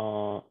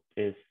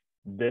is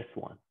this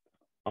one,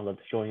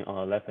 showing on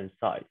the left-hand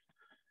side.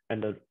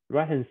 And the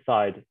right-hand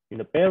side, in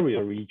the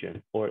barrier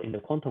region or in the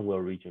quantum well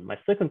region, my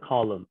second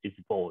column is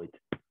void.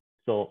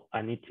 So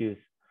I need to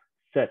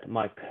set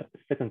my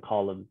second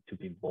column to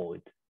be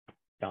void.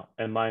 Yeah,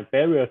 and my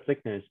barrier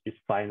thickness is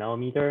 5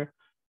 nanometer.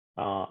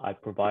 I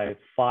provide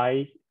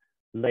 5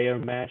 layer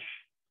mesh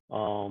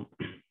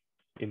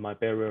in my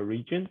barrier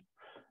region,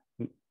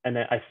 and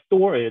then I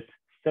store it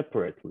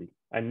separately.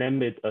 I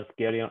name it as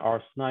gallium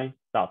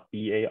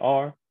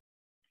arsenide.bar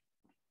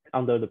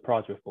under the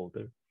project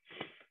folder.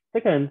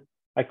 Second,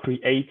 I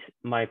create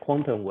my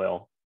quantum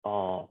well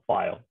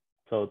file.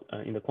 So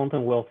in the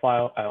quantum well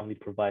file, I only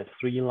provide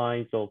 3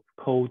 lines of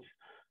code.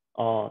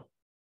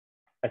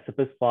 I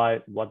specify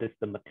what is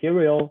the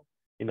material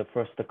in the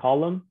first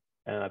column,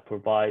 and I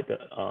provide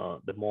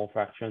the mole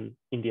fraction,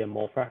 Indian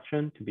mole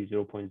fraction to be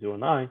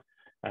 0.09.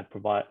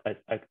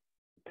 I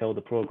tell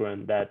the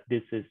program that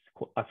this is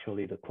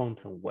actually the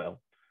quantum well.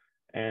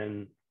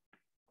 And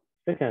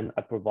second,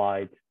 I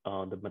provide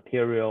the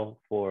material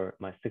for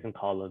my second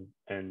column,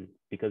 and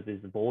because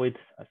it's void,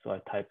 so I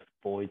type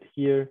void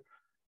here.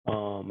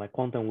 My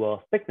quantum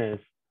well thickness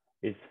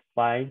is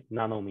 5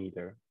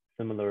 nanometer,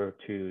 similar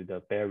to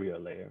the barrier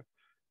layer.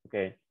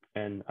 Okay,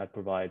 and I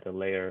provide a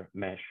layer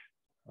mesh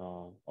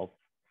of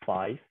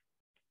 5.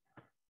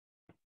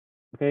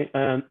 Okay,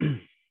 and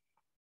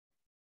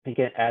you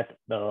can add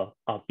the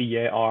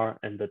BAR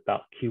and the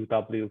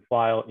 .qw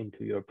file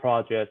into your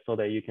project so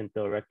that you can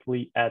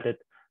directly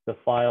edit the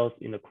files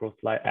in the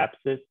CrossLight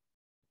Axis.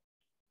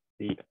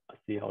 See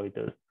how it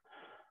does.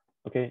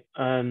 Okay,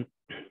 and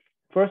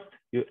first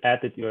you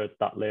added your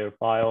 .layer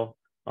file.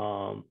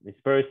 It's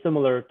very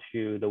similar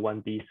to the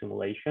 1D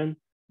simulation,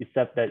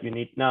 except that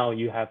now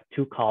you have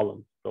 2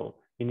 columns. So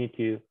you need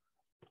to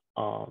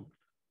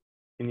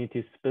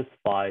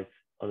specify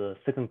the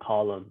second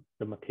column,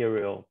 the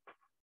material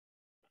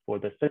for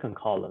the second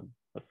column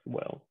as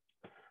well.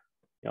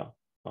 Yeah.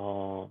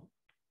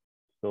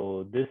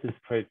 So this is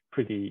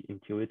pretty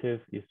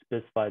intuitive. You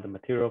specify the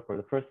material for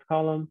the first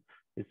column,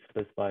 you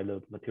specify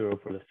the material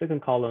for the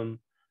second column,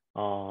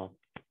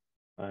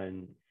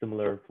 and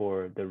similar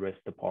for the rest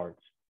of the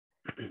parts.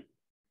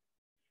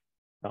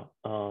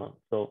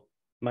 So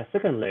my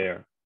second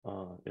layer,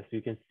 as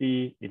you can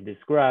see in this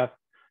graph,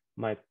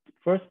 my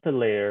first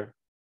layer,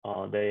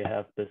 they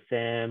have the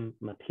same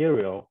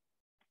material,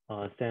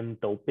 same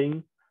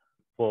doping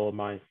for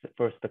my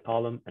first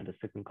column and the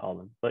second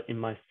column. But in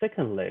my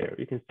second layer,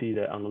 you can see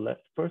that on the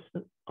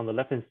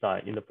left-hand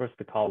side, in the first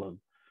column,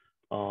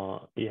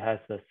 it has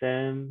the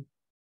same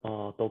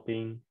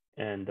doping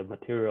and the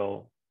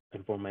material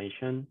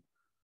information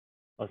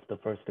as the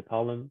first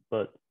column,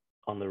 but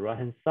on the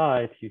right-hand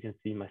side, you can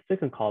see my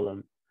second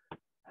column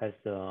has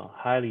a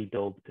highly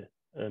doped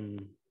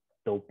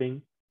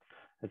doping,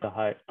 has a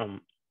high,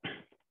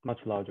 much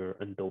larger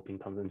doping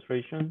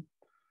concentration.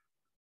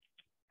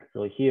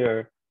 So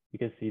here you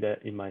can see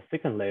that in my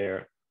second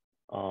layer,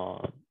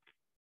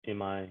 in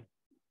my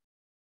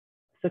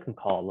second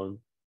column,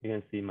 you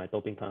can see my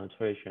doping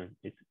concentration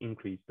is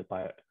increased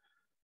by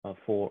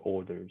 4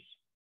 orders.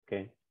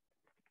 Okay.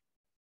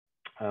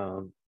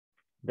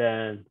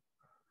 Then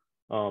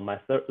my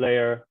third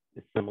layer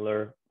is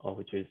similar,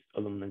 which is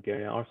aluminum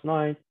gallium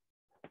arsenide,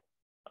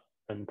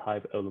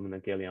 N-type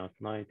aluminum gallium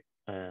arsenide.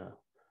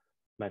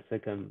 My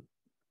second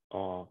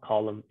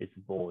column is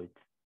void.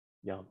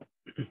 Yeah.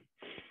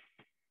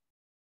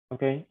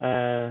 Okay,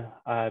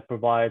 I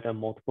provide a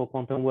multiple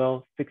quantum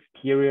well, 6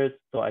 periods.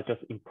 So I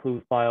just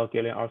include file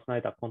gallium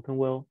arsenide quantum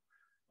well,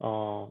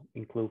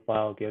 include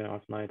file gallium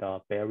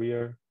arsenide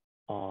barrier.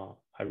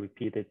 I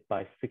repeat it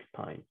by 6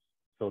 times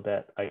so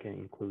that I can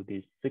include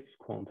these 6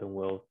 quantum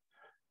wells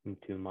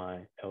into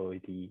my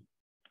LED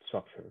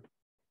structure.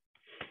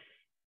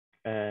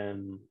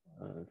 And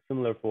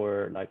similar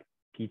for like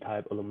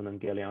P-type aluminum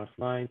gallium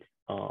arsenide,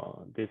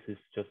 this is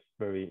just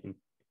very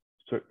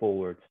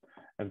straightforward.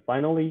 And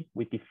finally,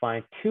 we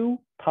define 2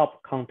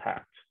 top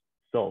contacts.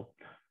 So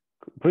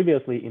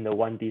previously in the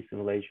 1D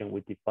simulation,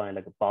 we defined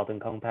like a bottom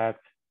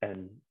contact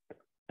and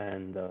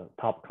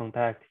top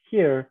contact.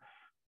 Here,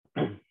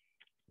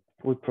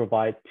 we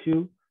provide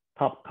 2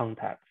 top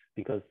contacts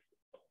because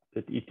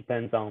it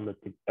depends on the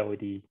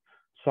LED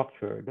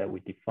structure that we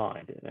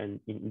defined. And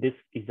in this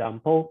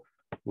example,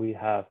 we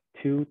have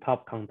 2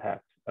 top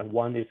contacts, and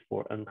one is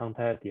for N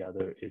contact, the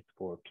other is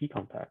for P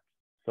contact.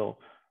 So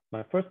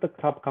my first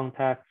top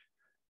contact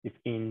is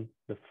in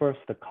the first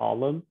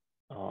column,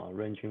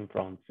 ranging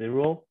from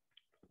 0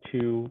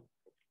 to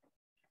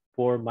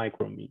 4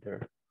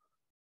 micrometer.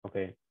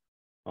 Okay,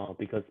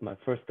 because my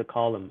first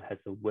column has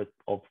a width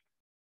of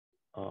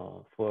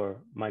 4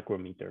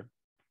 micrometer.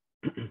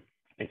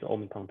 It's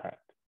only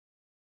contact.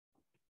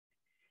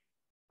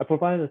 I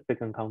provide a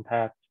second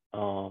contact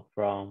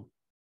from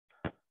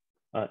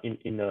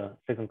in the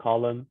second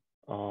column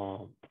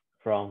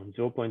from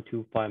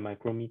 0.25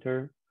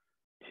 micrometer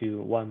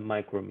to 1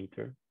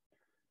 micrometer.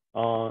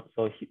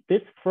 So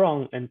this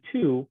from and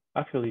to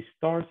actually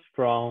starts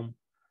from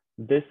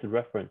this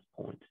reference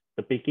point,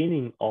 the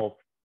beginning of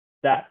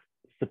that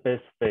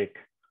specific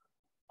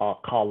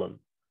column.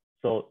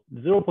 So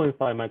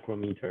 0.5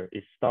 micrometer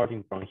is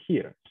starting from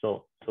here.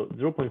 So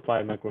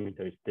 0.5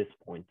 micrometer is this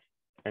point,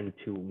 and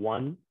to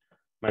 1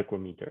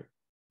 micrometer,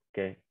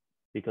 okay?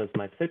 Because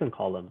my second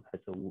column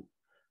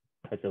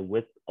has a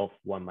width of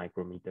 1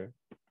 micrometer,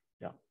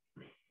 yeah.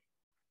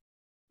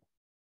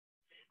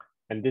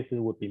 And this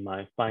would be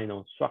my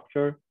final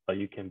structure, but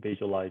you can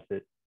visualize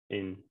it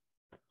in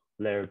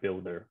Layer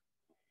Builder,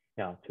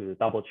 yeah, to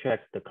double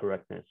check the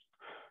correctness.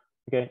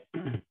 Okay.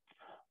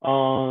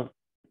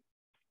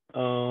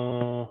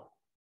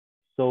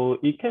 So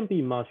it can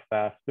be much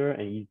faster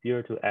and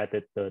easier to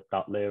edit the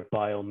 .layer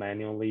file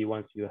manually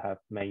once you have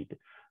made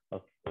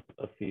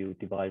a few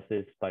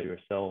devices by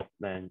yourself.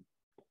 Then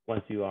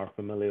once you are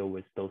familiar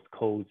with those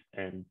codes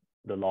and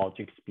the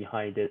logics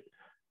behind it,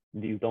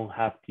 you don't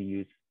have to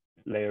use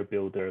Layer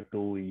Builder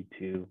GUI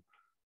to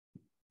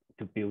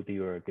build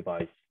your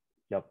device.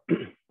 Yep.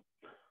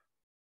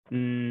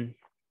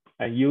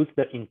 I use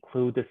the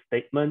include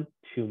statement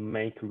to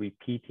make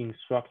repeating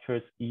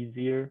structures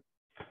easier.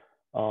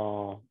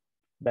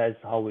 That's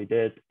how we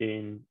did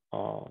in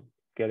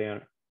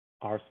gallium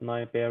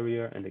arsenide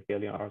barrier and the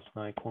gallium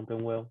arsenide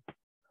quantum well.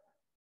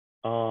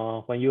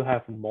 When you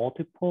have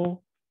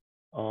multiple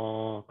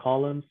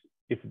columns,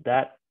 if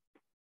that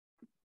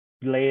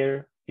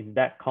layer in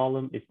that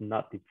column is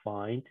not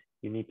defined,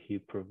 you need to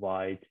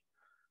provide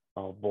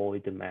a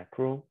void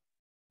macro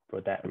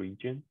for that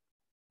region.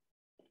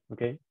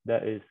 Okay,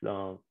 that is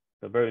a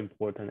very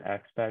important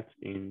aspect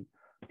in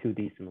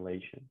 2D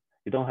simulation.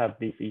 You don't have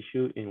this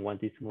issue in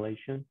 1D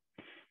simulation.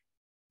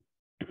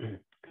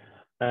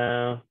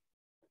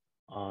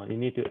 You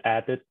need to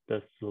edit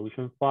the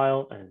solution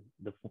file, and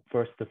the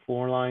first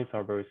 4 lines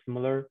are very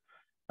similar.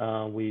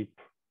 We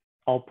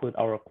output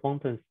our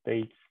quantum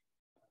states.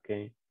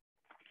 Okay.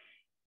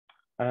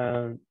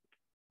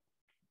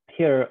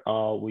 Here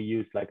we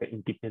use like an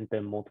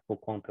independent multiple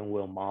quantum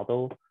well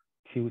model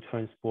to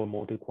transport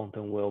multiple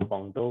quantum well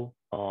bundle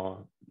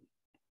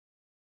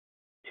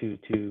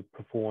to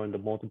perform the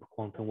multiple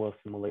quantum well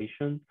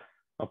simulation.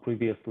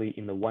 Previously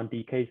in the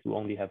 1D case, we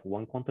only have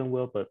 1 quantum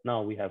well, but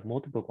now we have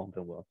multiple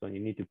quantum wells. So you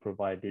need to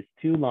provide these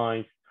 2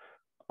 lines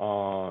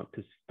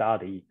to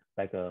study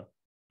like a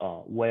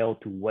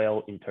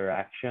well-to-well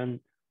interaction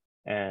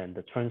and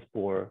the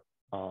transport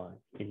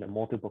in the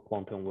multiple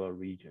quantum well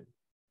region.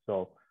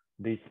 So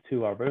these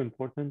 2 are very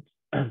important.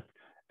 And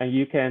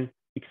you can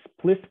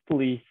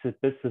explicitly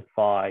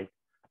specify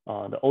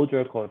the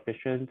order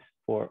coefficient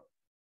for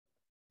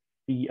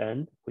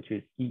CN, which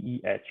is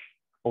EEH,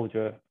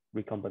 Auger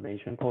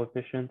recombination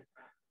coefficient,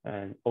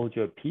 and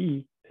Auger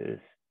P is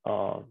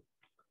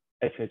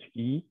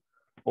HHE,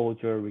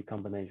 Auger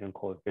recombination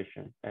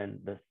coefficient,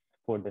 and this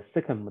for the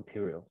second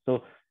material.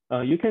 So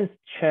you can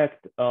check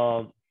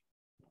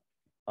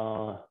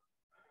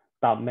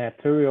that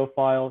material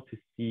file to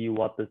see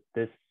what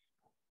this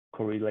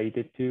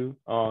correlated to.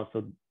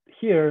 So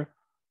here,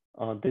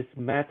 this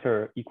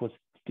matter equals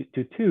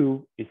to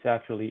 2 is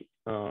actually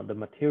the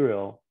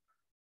material,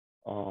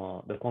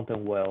 the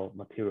quantum well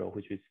material,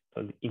 which is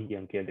an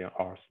indium gallium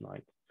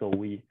arsenide. So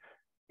we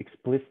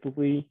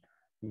explicitly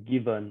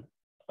given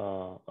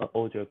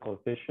Auger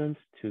coefficients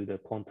to the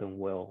quantum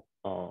well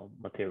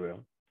material.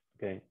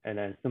 Okay, and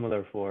then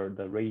similar for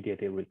the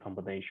radiative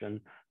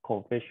recombination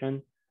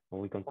coefficient,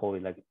 we can call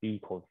it like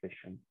B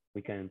coefficient.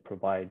 We can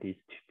provide these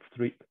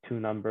two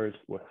numbers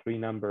or 3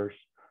 numbers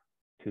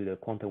to the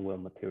quantum well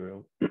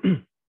material.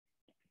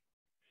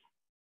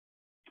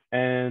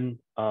 And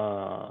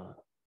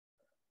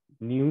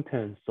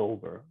Newton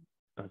solver.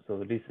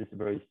 So this is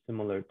very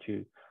similar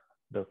to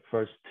the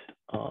first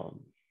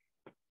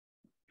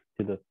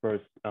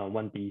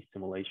 1D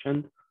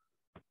simulation.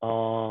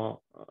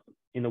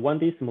 In the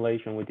 1D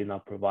simulation, we did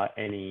not provide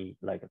any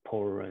like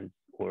tolerance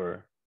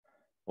or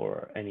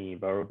any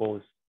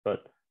variables.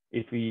 But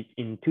if we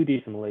in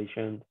 2D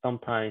simulation,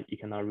 sometimes you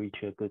cannot reach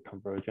a good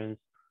convergence,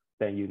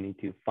 then you need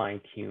to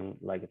fine tune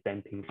like a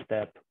damping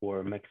step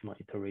or maximum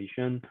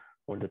iteration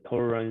or the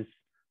tolerance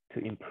to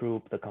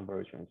improve the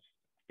convergence.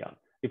 Yeah,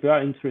 if you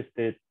are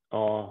interested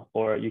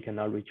or you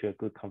cannot reach a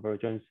good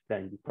convergence,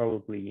 then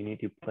probably you need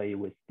to play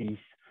with these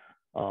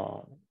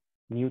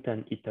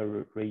Newton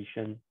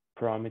iteration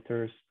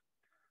parameters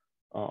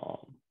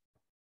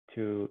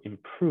to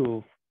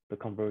improve the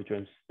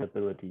convergence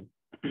stability.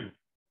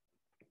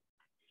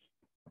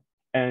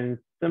 And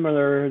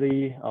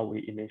similarly,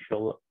 we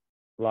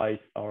initialize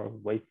our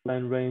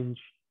wavelength range.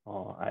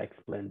 I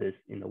explained this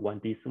in the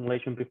 1D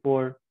simulation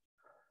before.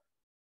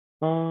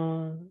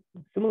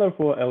 Similar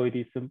for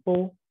LED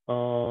simple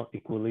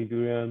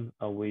equilibrium,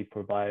 we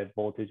provide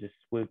voltage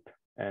sweep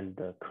and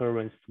the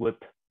current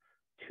sweep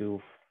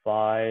to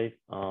 5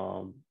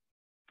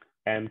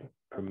 amp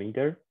per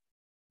meter.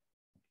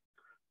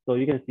 So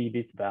you can see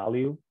this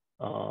value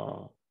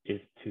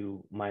is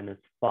to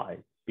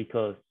 -5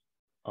 because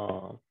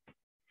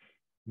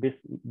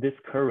this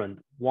current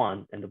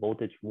 1 and the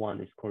voltage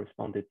 1 is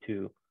corresponded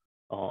to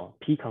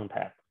P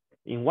contact.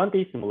 In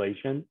 1D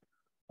simulation,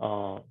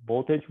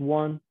 voltage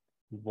 1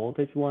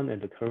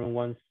 and the current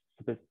 1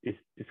 is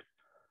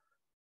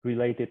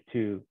related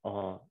to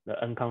the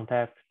N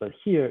contact, but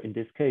here in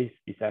this case,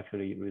 it's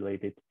actually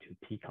related to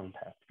P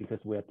contact because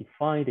we are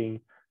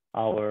defining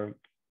our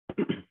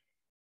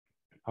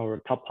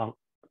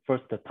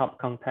the top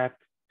contact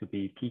to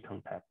be P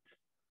contact.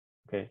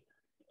 Okay,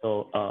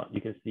 so you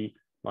can see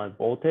my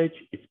voltage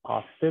is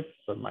positive,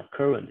 but my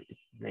current is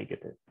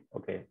negative.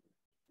 Okay.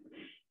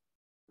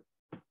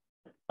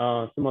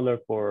 Similar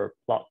for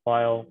plot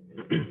file,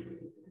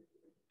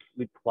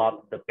 we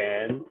plot the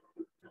band,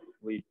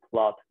 we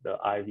plot the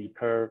IV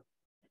curve,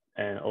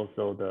 and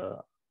also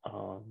the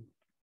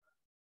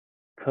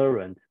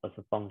current as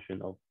a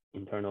function of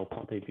internal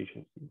quantum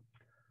efficiency.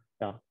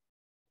 Yeah.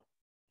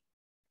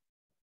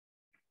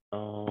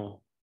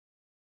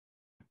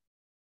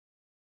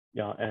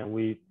 Yeah, and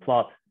we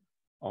plot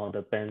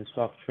the band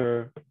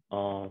structure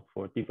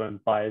for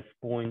different bias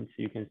points.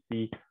 You can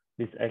see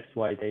this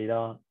XY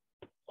data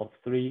of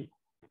 3,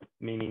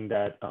 meaning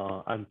that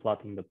I'm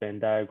plotting the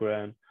band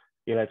diagram,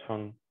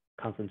 electron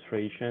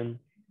concentration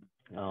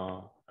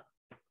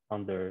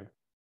under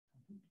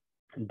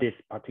this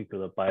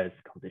particular bias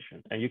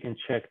condition. And you can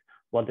check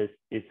what is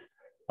its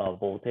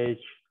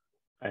voltage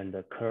and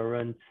the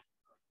current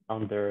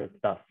under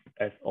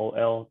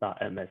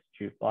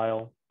 .sol.msg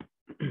file.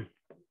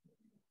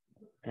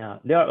 Yeah,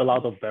 there are a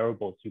lot of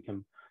variables you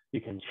can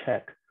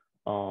check.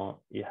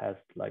 It has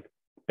like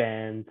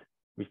band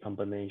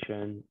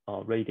recombination,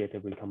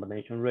 radiative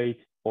recombination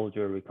rate,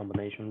 Auger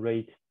recombination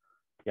rate.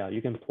 Yeah,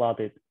 you can plot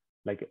it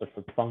like as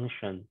a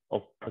function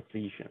of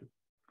position.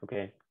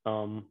 Okay.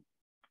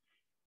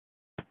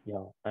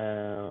 Yeah.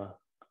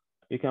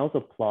 You can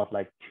also plot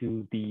like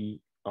 2D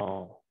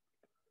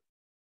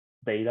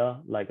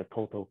data, like a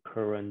total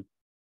current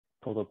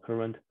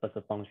as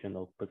a function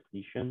of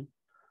position.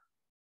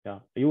 Yeah,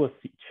 you will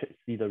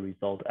see the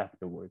result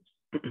afterwards.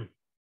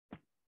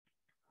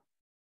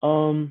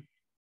 I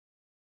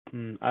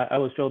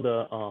will show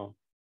the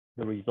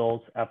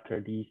results after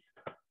these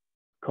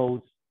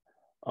codes.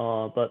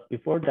 But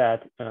before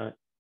that,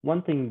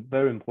 one thing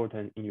very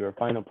important in your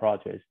final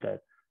project is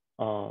that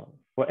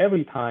for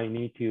every time you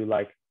need to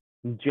like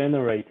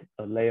generate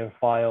a layer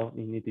file,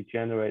 you need to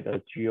generate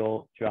a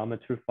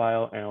geometry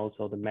file and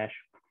also the mesh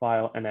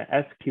file, and then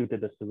execute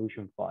the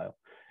solution file.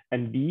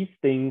 And these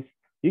things,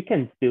 you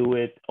can do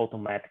it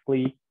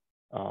automatically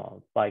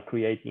by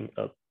creating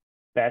a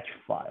batch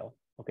file.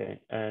 Okay,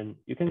 and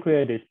you can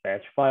create this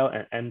batch file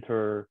and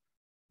enter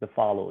the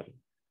following.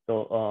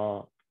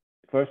 So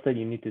first,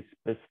 you need to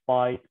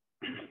specify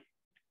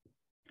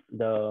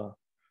the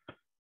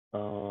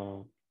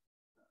the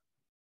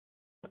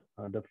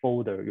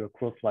folder, your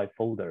CrossLight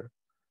folder,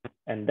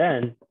 and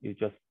then you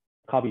just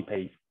copy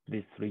paste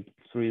these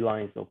three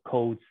lines of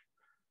codes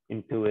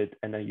into it,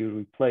 and then you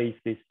replace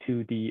this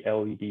 2D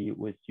LED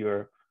with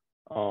your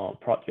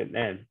project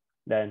name.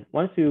 Then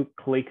once you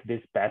click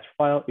this batch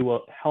file, it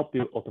will help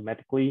you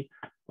automatically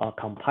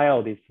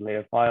compile this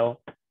layer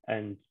file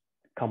and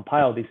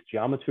compile this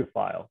geometry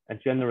file and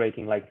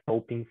generating like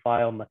scoping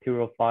file,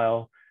 material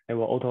file. It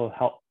will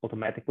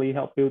automatically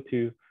help you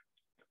to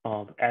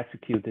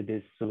execute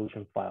this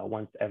solution file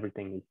once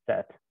everything is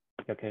set.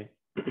 Okay.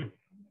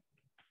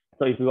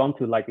 So if you want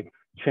to like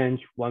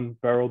change one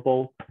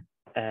variable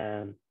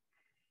and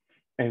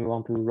you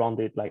want to run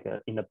it like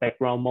in the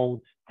background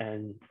mode,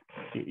 and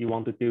you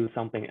want to do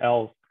something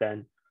else,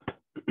 then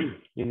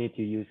you need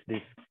to use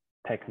this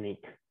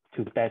technique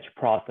to batch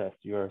process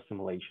your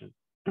simulation.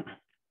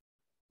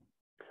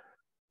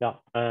 Yeah.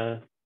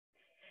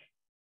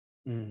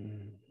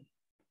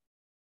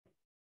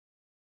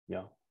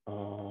 Yeah.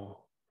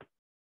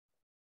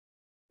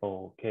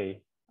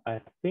 Okay.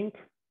 I think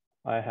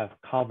I have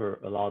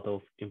covered a lot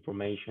of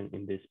information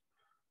in this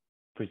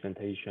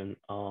presentation.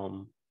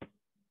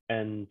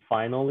 And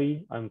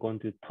finally, I'm going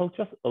to talk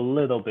just a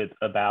little bit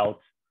about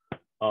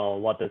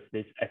what does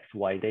this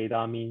XY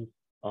data mean.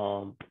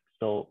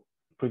 So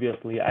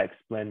previously I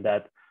explained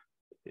that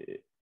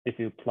if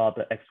you plot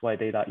the XY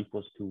data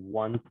equals to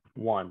 1,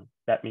 1,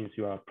 that means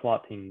you are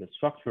plotting the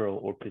structural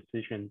or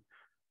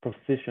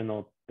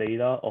positional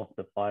data of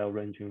the file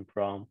ranging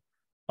from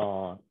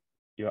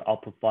your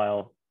output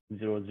file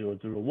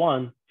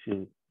 0001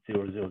 to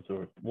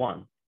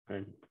 0001.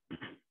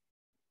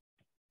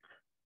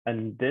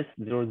 And this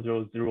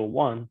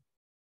 0001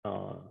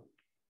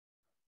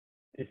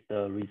 is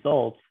the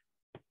result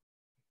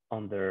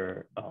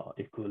under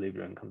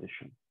equilibrium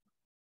condition.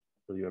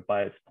 So your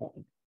bias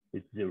point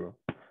is 0.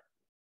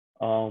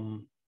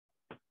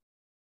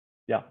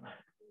 Yeah.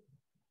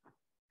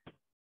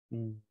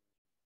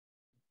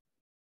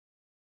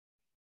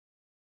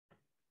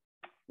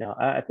 Yeah,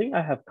 I think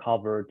I have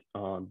covered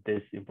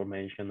this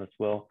information as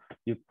well.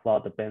 You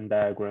plot the Venn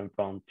diagram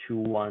from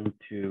 2,1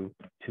 to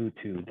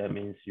 2,2. That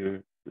means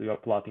you're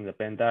plotting the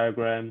Venn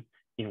diagram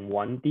in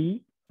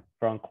 1D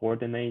from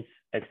coordinates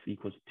x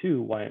equals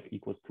 2, y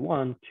equals to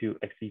 1 to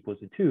x equals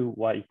to 2,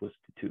 y equals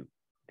to 2.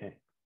 Okay.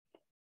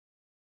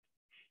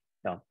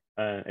 Yeah,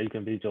 and you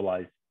can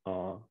visualize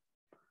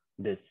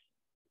this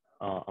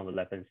on the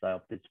left-hand side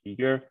of this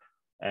figure,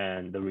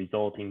 and the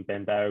resulting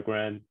Venn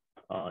diagram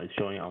is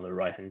showing on the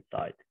right-hand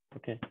side.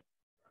 Okay.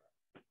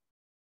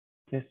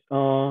 Yes.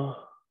 So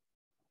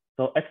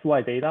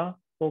XY data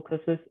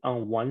focuses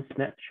on one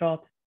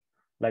snapshot,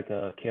 like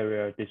a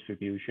carrier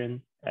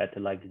distribution at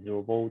like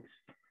 0 volts,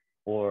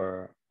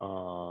 or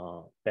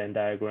Venn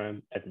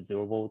diagram at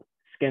 0 volts.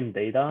 Scan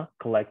data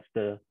collects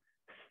the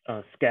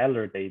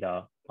scalar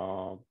data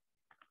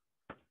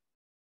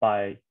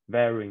by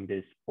varying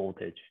this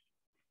voltage.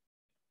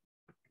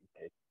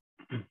 Okay.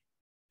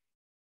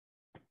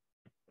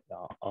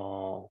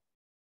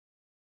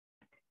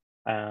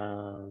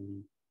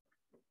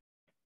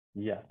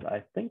 Yes,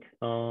 I think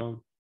I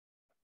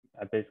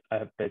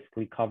have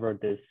basically covered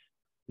this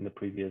in the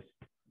previous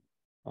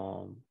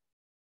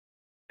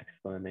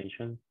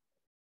explanation.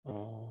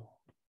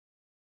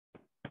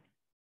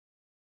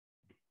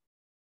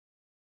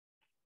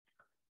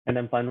 And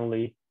then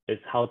finally is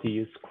how to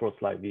use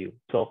CrossLight view.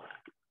 So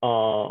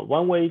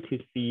one way to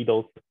see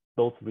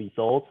those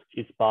results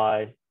is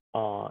by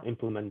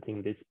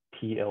implementing this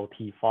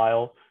PLT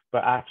file,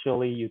 but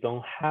actually you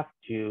don't have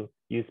to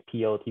use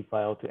PLT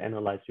file to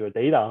analyze your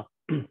data.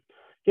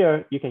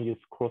 Here you can use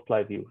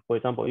CrossLight view. For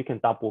example, you can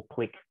double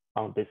click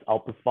on this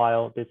output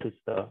file. This is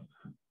the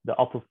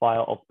output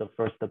file of the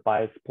first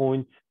bias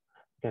point.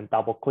 You can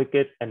double click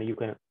it and you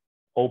can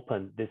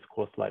open this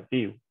CrossLight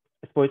view.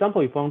 For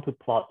example, if you want to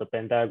plot the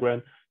Venn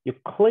diagram, you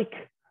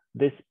click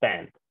this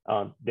band.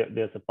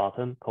 There's a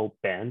button called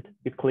band.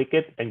 You click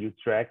it and you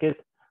drag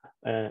it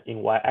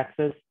in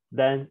y-axis,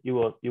 then you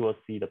will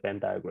see the Venn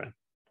diagram.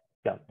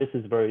 Yeah, this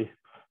is very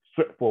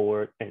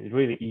straightforward and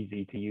really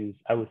easy to use.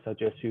 I would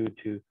suggest you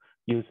to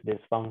use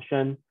this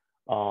function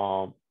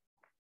at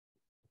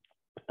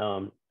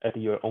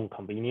your own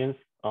convenience.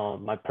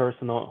 My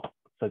personal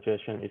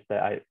suggestion is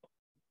that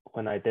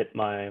when I did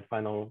my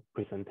final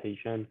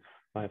presentation,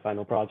 my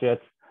final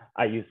project,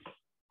 I use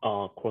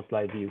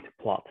CrossLight view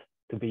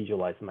to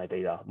visualize my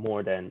data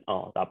more than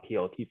that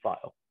PLT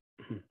file.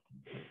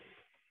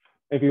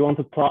 If you want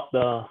to plot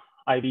the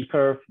IV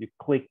curve, you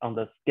click on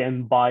the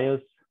scan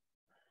bias,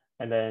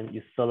 and then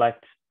you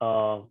select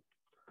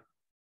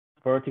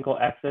vertical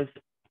axis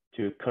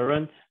to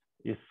current.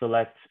 You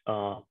select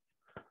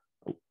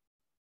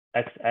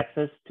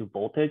x-axis to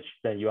voltage.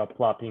 Then you are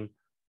plotting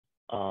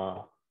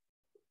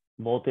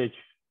voltage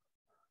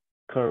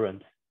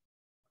current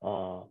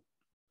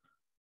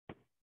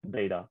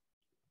data.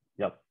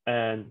 Yep.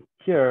 And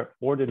here,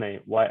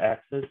 ordinate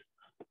y-axis,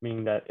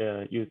 meaning that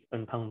use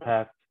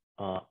uncontact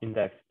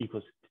index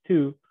equals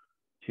to 2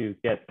 to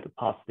get the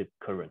positive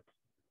current.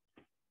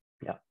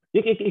 Yeah.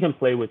 you can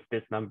play with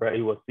this number,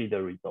 you will see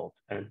the result.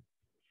 And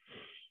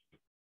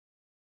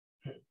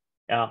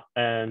yeah,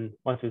 and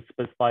once you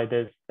specify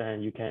this,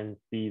 then you can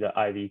see the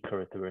IV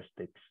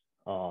characteristics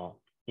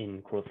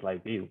in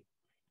cross-light view.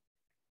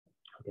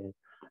 Okay,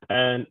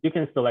 and you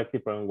can select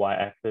different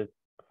y-axis.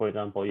 For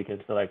example, you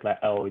can select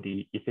like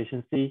LED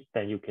efficiency,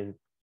 then you can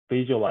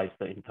visualize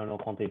the internal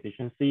quantity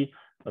efficiency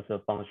as a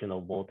function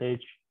of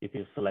voltage. If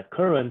you select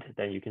current,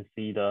 then you can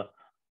see the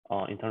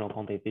internal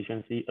quantity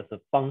efficiency as a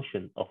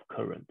function of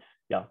current.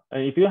 Yeah,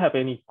 and if you have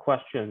any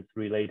questions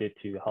related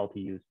to how to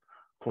use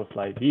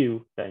cross-light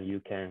view, then you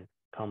can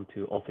come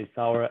to office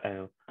hour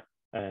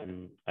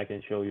and I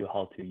can show you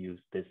how to use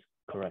this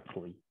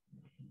correctly.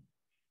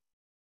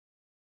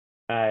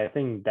 I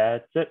think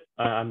that's it.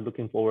 I'm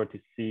looking forward to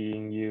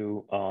seeing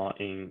you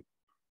in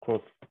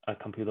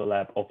Computer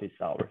Lab office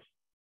hours.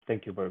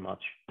 Thank you very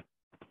much.